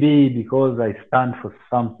 Maybe because I stand for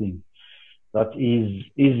something that is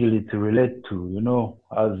easily to relate to,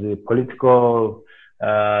 as a political,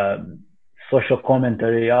 social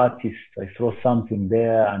commentary artist. I throw something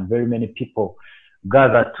there and very many people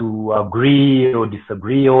gather to agree or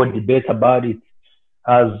disagree or debate about it,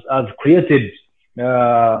 has created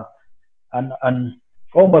an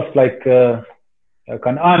almost like an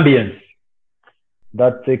ambience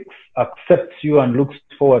that accepts you and looks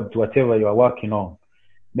forward to whatever you are working on.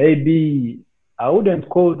 Maybe I wouldn't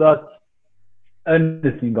call that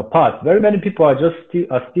anything apart. Very many people are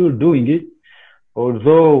still doing it,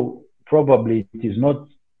 although probably it is not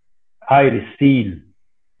highly seen.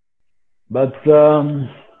 But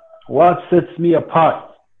what sets me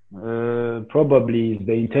apart probably is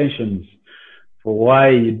the intentions for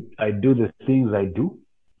why I do the things I do.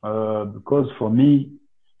 Because for me,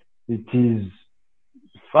 it is,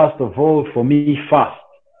 first of all, for me first.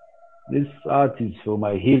 This art is for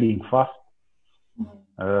my healing first.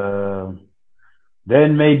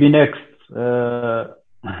 Then maybe next,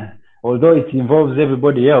 although it involves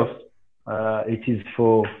everybody else, it is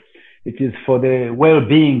for the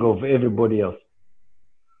well-being of everybody else.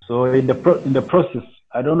 So in the process,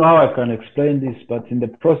 I don't know how I can explain this, but in the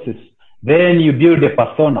process, then you build a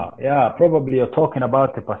persona. Yeah, probably you're talking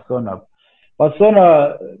about a persona.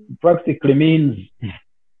 Persona practically means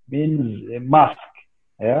a mask.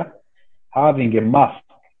 Yeah, having a mask.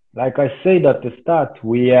 Like I said at the start,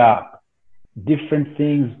 we are different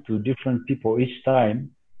things to different people each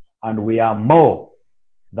time, and we are more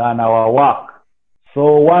than our work.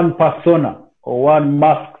 So one persona or one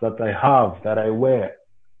mask that I have, that I wear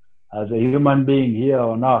as a human being here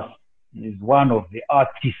on earth, is one of the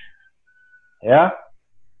artists. Yeah?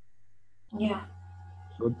 Yeah.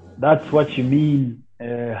 So that's what you mean.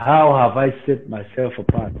 How have I set myself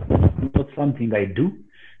apart? It's not something I do.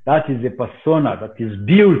 That is a persona that is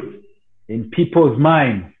built in people's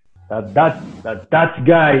minds. That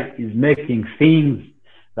guy is making things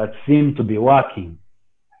that seem to be working.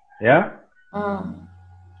 Yeah?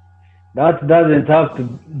 That doesn't have to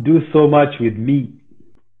do so much with me.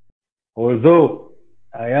 Although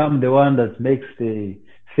I am the one that makes the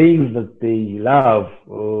things that they love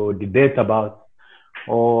or debate about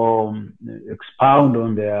or expound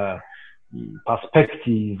on their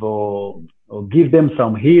perspective or or give them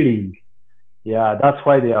some healing. Yeah, that's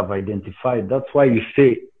why they have identified. That's why you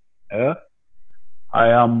say, I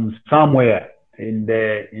am somewhere in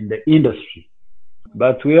the industry.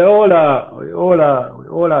 But we all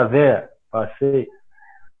are there per se.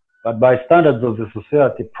 But by standards of the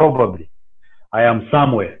society, probably I am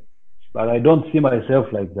somewhere. But I don't see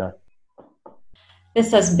myself like that.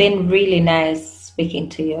 This has been really nice speaking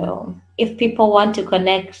to you. If people want to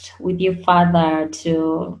connect with you further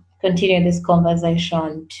to continue this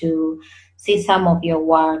conversation, to see some of your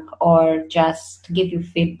work, or just give you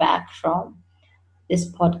feedback from this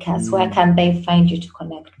podcast, where can they find you to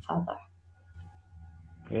connect further?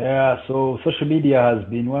 Yeah, so social media has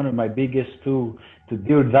been one of my biggest tools to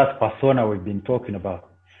build that persona we've been talking about,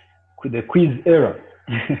 the quiz era.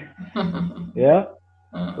 Yeah,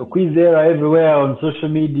 so quiz era everywhere on social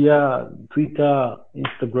media, Twitter,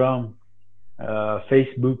 Instagram,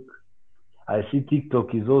 Facebook. I see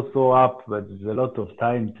TikTok is also up, but there's a lot of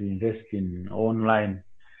time to invest in online.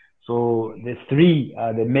 So the three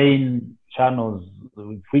are the main channels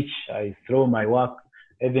with which I throw my work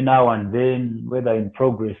every now and then, whether in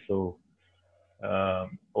progress or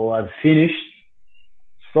as finished,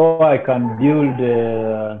 so I can build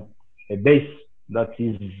a base that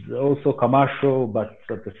is also commercial, but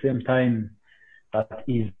at the same time that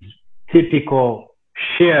is typical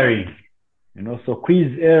sharing. So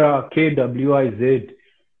Quiz Era, KWIZ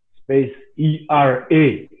space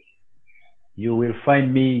ERA. You will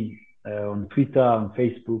find me on Twitter, on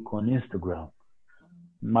Facebook, on Instagram.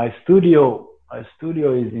 My studio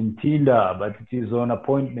is in Tinder, but it is on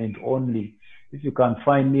appointment only. If you can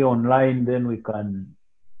find me online, then we can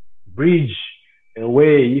bridge a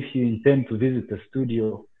way if you intend to visit the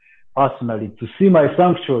studio personally to see my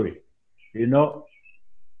sanctuary,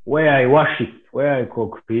 where I worship, where I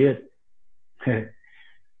co-create.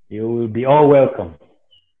 You will be all welcome.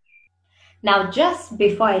 Now, just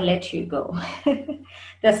before I let you go,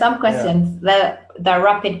 there's some questions, the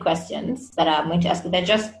rapid questions that I'm going to ask you. They're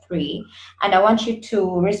just 3, and I want you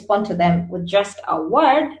to respond to them with just a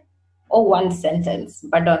word or one sentence,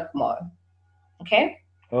 but not more. Okay?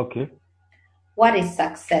 Okay. What is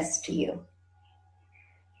success to you?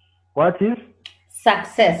 What is?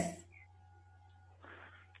 Success.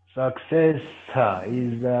 Success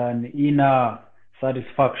is an inner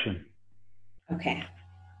satisfaction. Okay.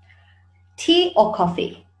 Tea or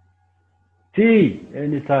coffee? Tea,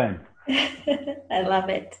 anytime. I love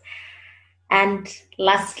it. And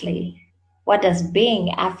lastly, what does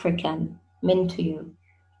being African mean to you?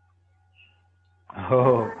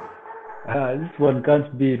 Oh, this one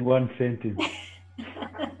can't be in one sentence.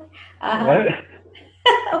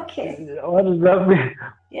 Okay. What does that mean?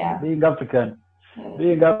 Yeah. Being African.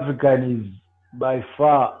 Being African is by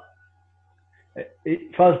far,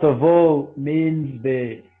 first of all, means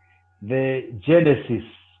the genesis.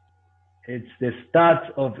 It's the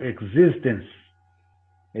start of existence.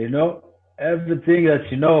 Everything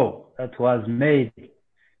that was made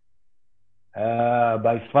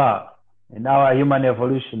by far. And our human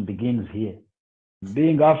evolution begins here.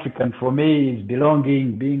 Being African for me is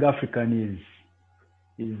belonging. Being African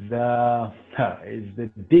is the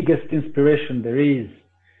biggest inspiration there is.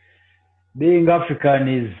 Being African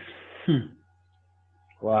is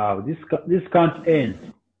wow. This can't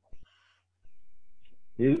end.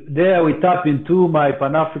 There we tap into my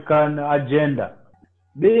Pan-African agenda.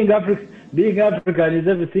 Being African is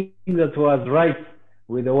everything that was right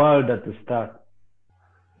with the world at the start.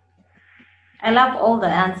 I love all the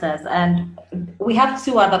answers, and we have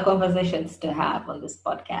 2 other conversations to have on this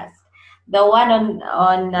podcast. The one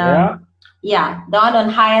on the one on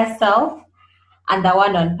higher self, and the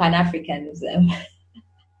one on Pan-Africanism.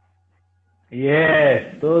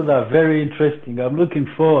 Yes, those are very interesting. I'm looking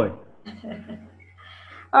forward.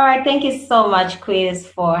 All right, thank you so much, Quiz,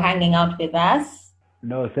 for hanging out with us.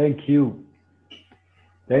 No, thank you.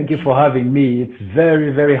 Thank you for having me. It's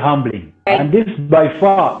very, very humbling. Right. And this by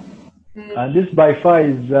far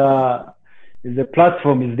is a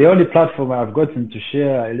platform, is the only platform I've gotten to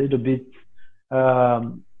share a little bit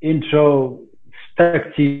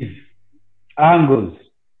introspective angles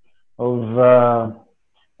of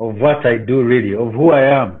what I do, really, of who I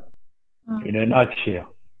am in a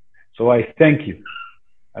nutshell. So I thank you.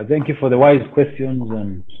 I thank you for the wise questions,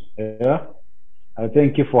 and I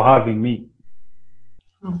thank you for having me.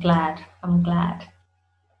 I'm glad.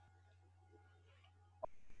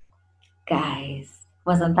 Guys,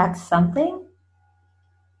 wasn't that something?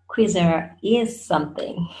 Quizzer is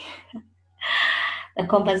something. The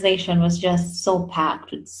conversation was just so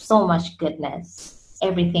packed with so much goodness.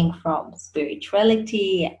 everything from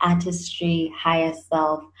spirituality, artistry, higher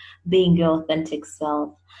self, being your authentic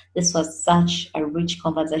self. This was such a rich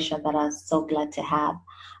conversation that I was so glad to have.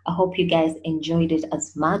 I hope you guys enjoyed it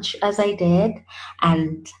as much as I did.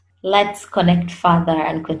 And let's connect further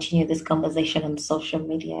and continue this conversation on social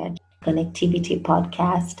media. Connectivity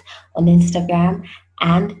Podcast on Instagram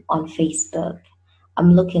and on Facebook.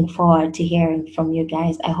 I'm looking forward to hearing from you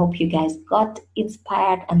guys. I hope you guys got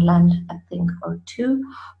inspired and learned a thing or two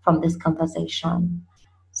from this conversation.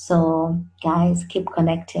 So, guys, keep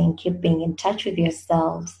connecting, keep being in touch with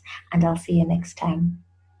yourselves, and I'll see you next time.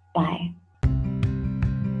 Bye.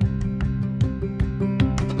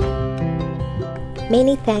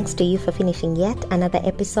 Many thanks to you for finishing yet another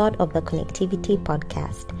episode of the Connectivity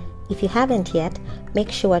Podcast. If you haven't yet, make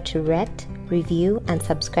sure to rate, review, and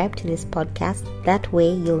subscribe to this podcast. That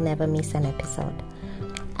way you'll never miss an episode.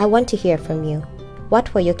 I want to hear from you.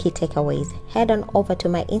 What were your key takeaways? Head on over to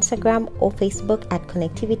my Instagram or Facebook at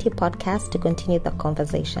Connectivity Podcast to continue the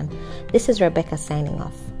conversation. This is Rebecca signing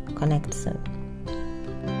off. Connect soon.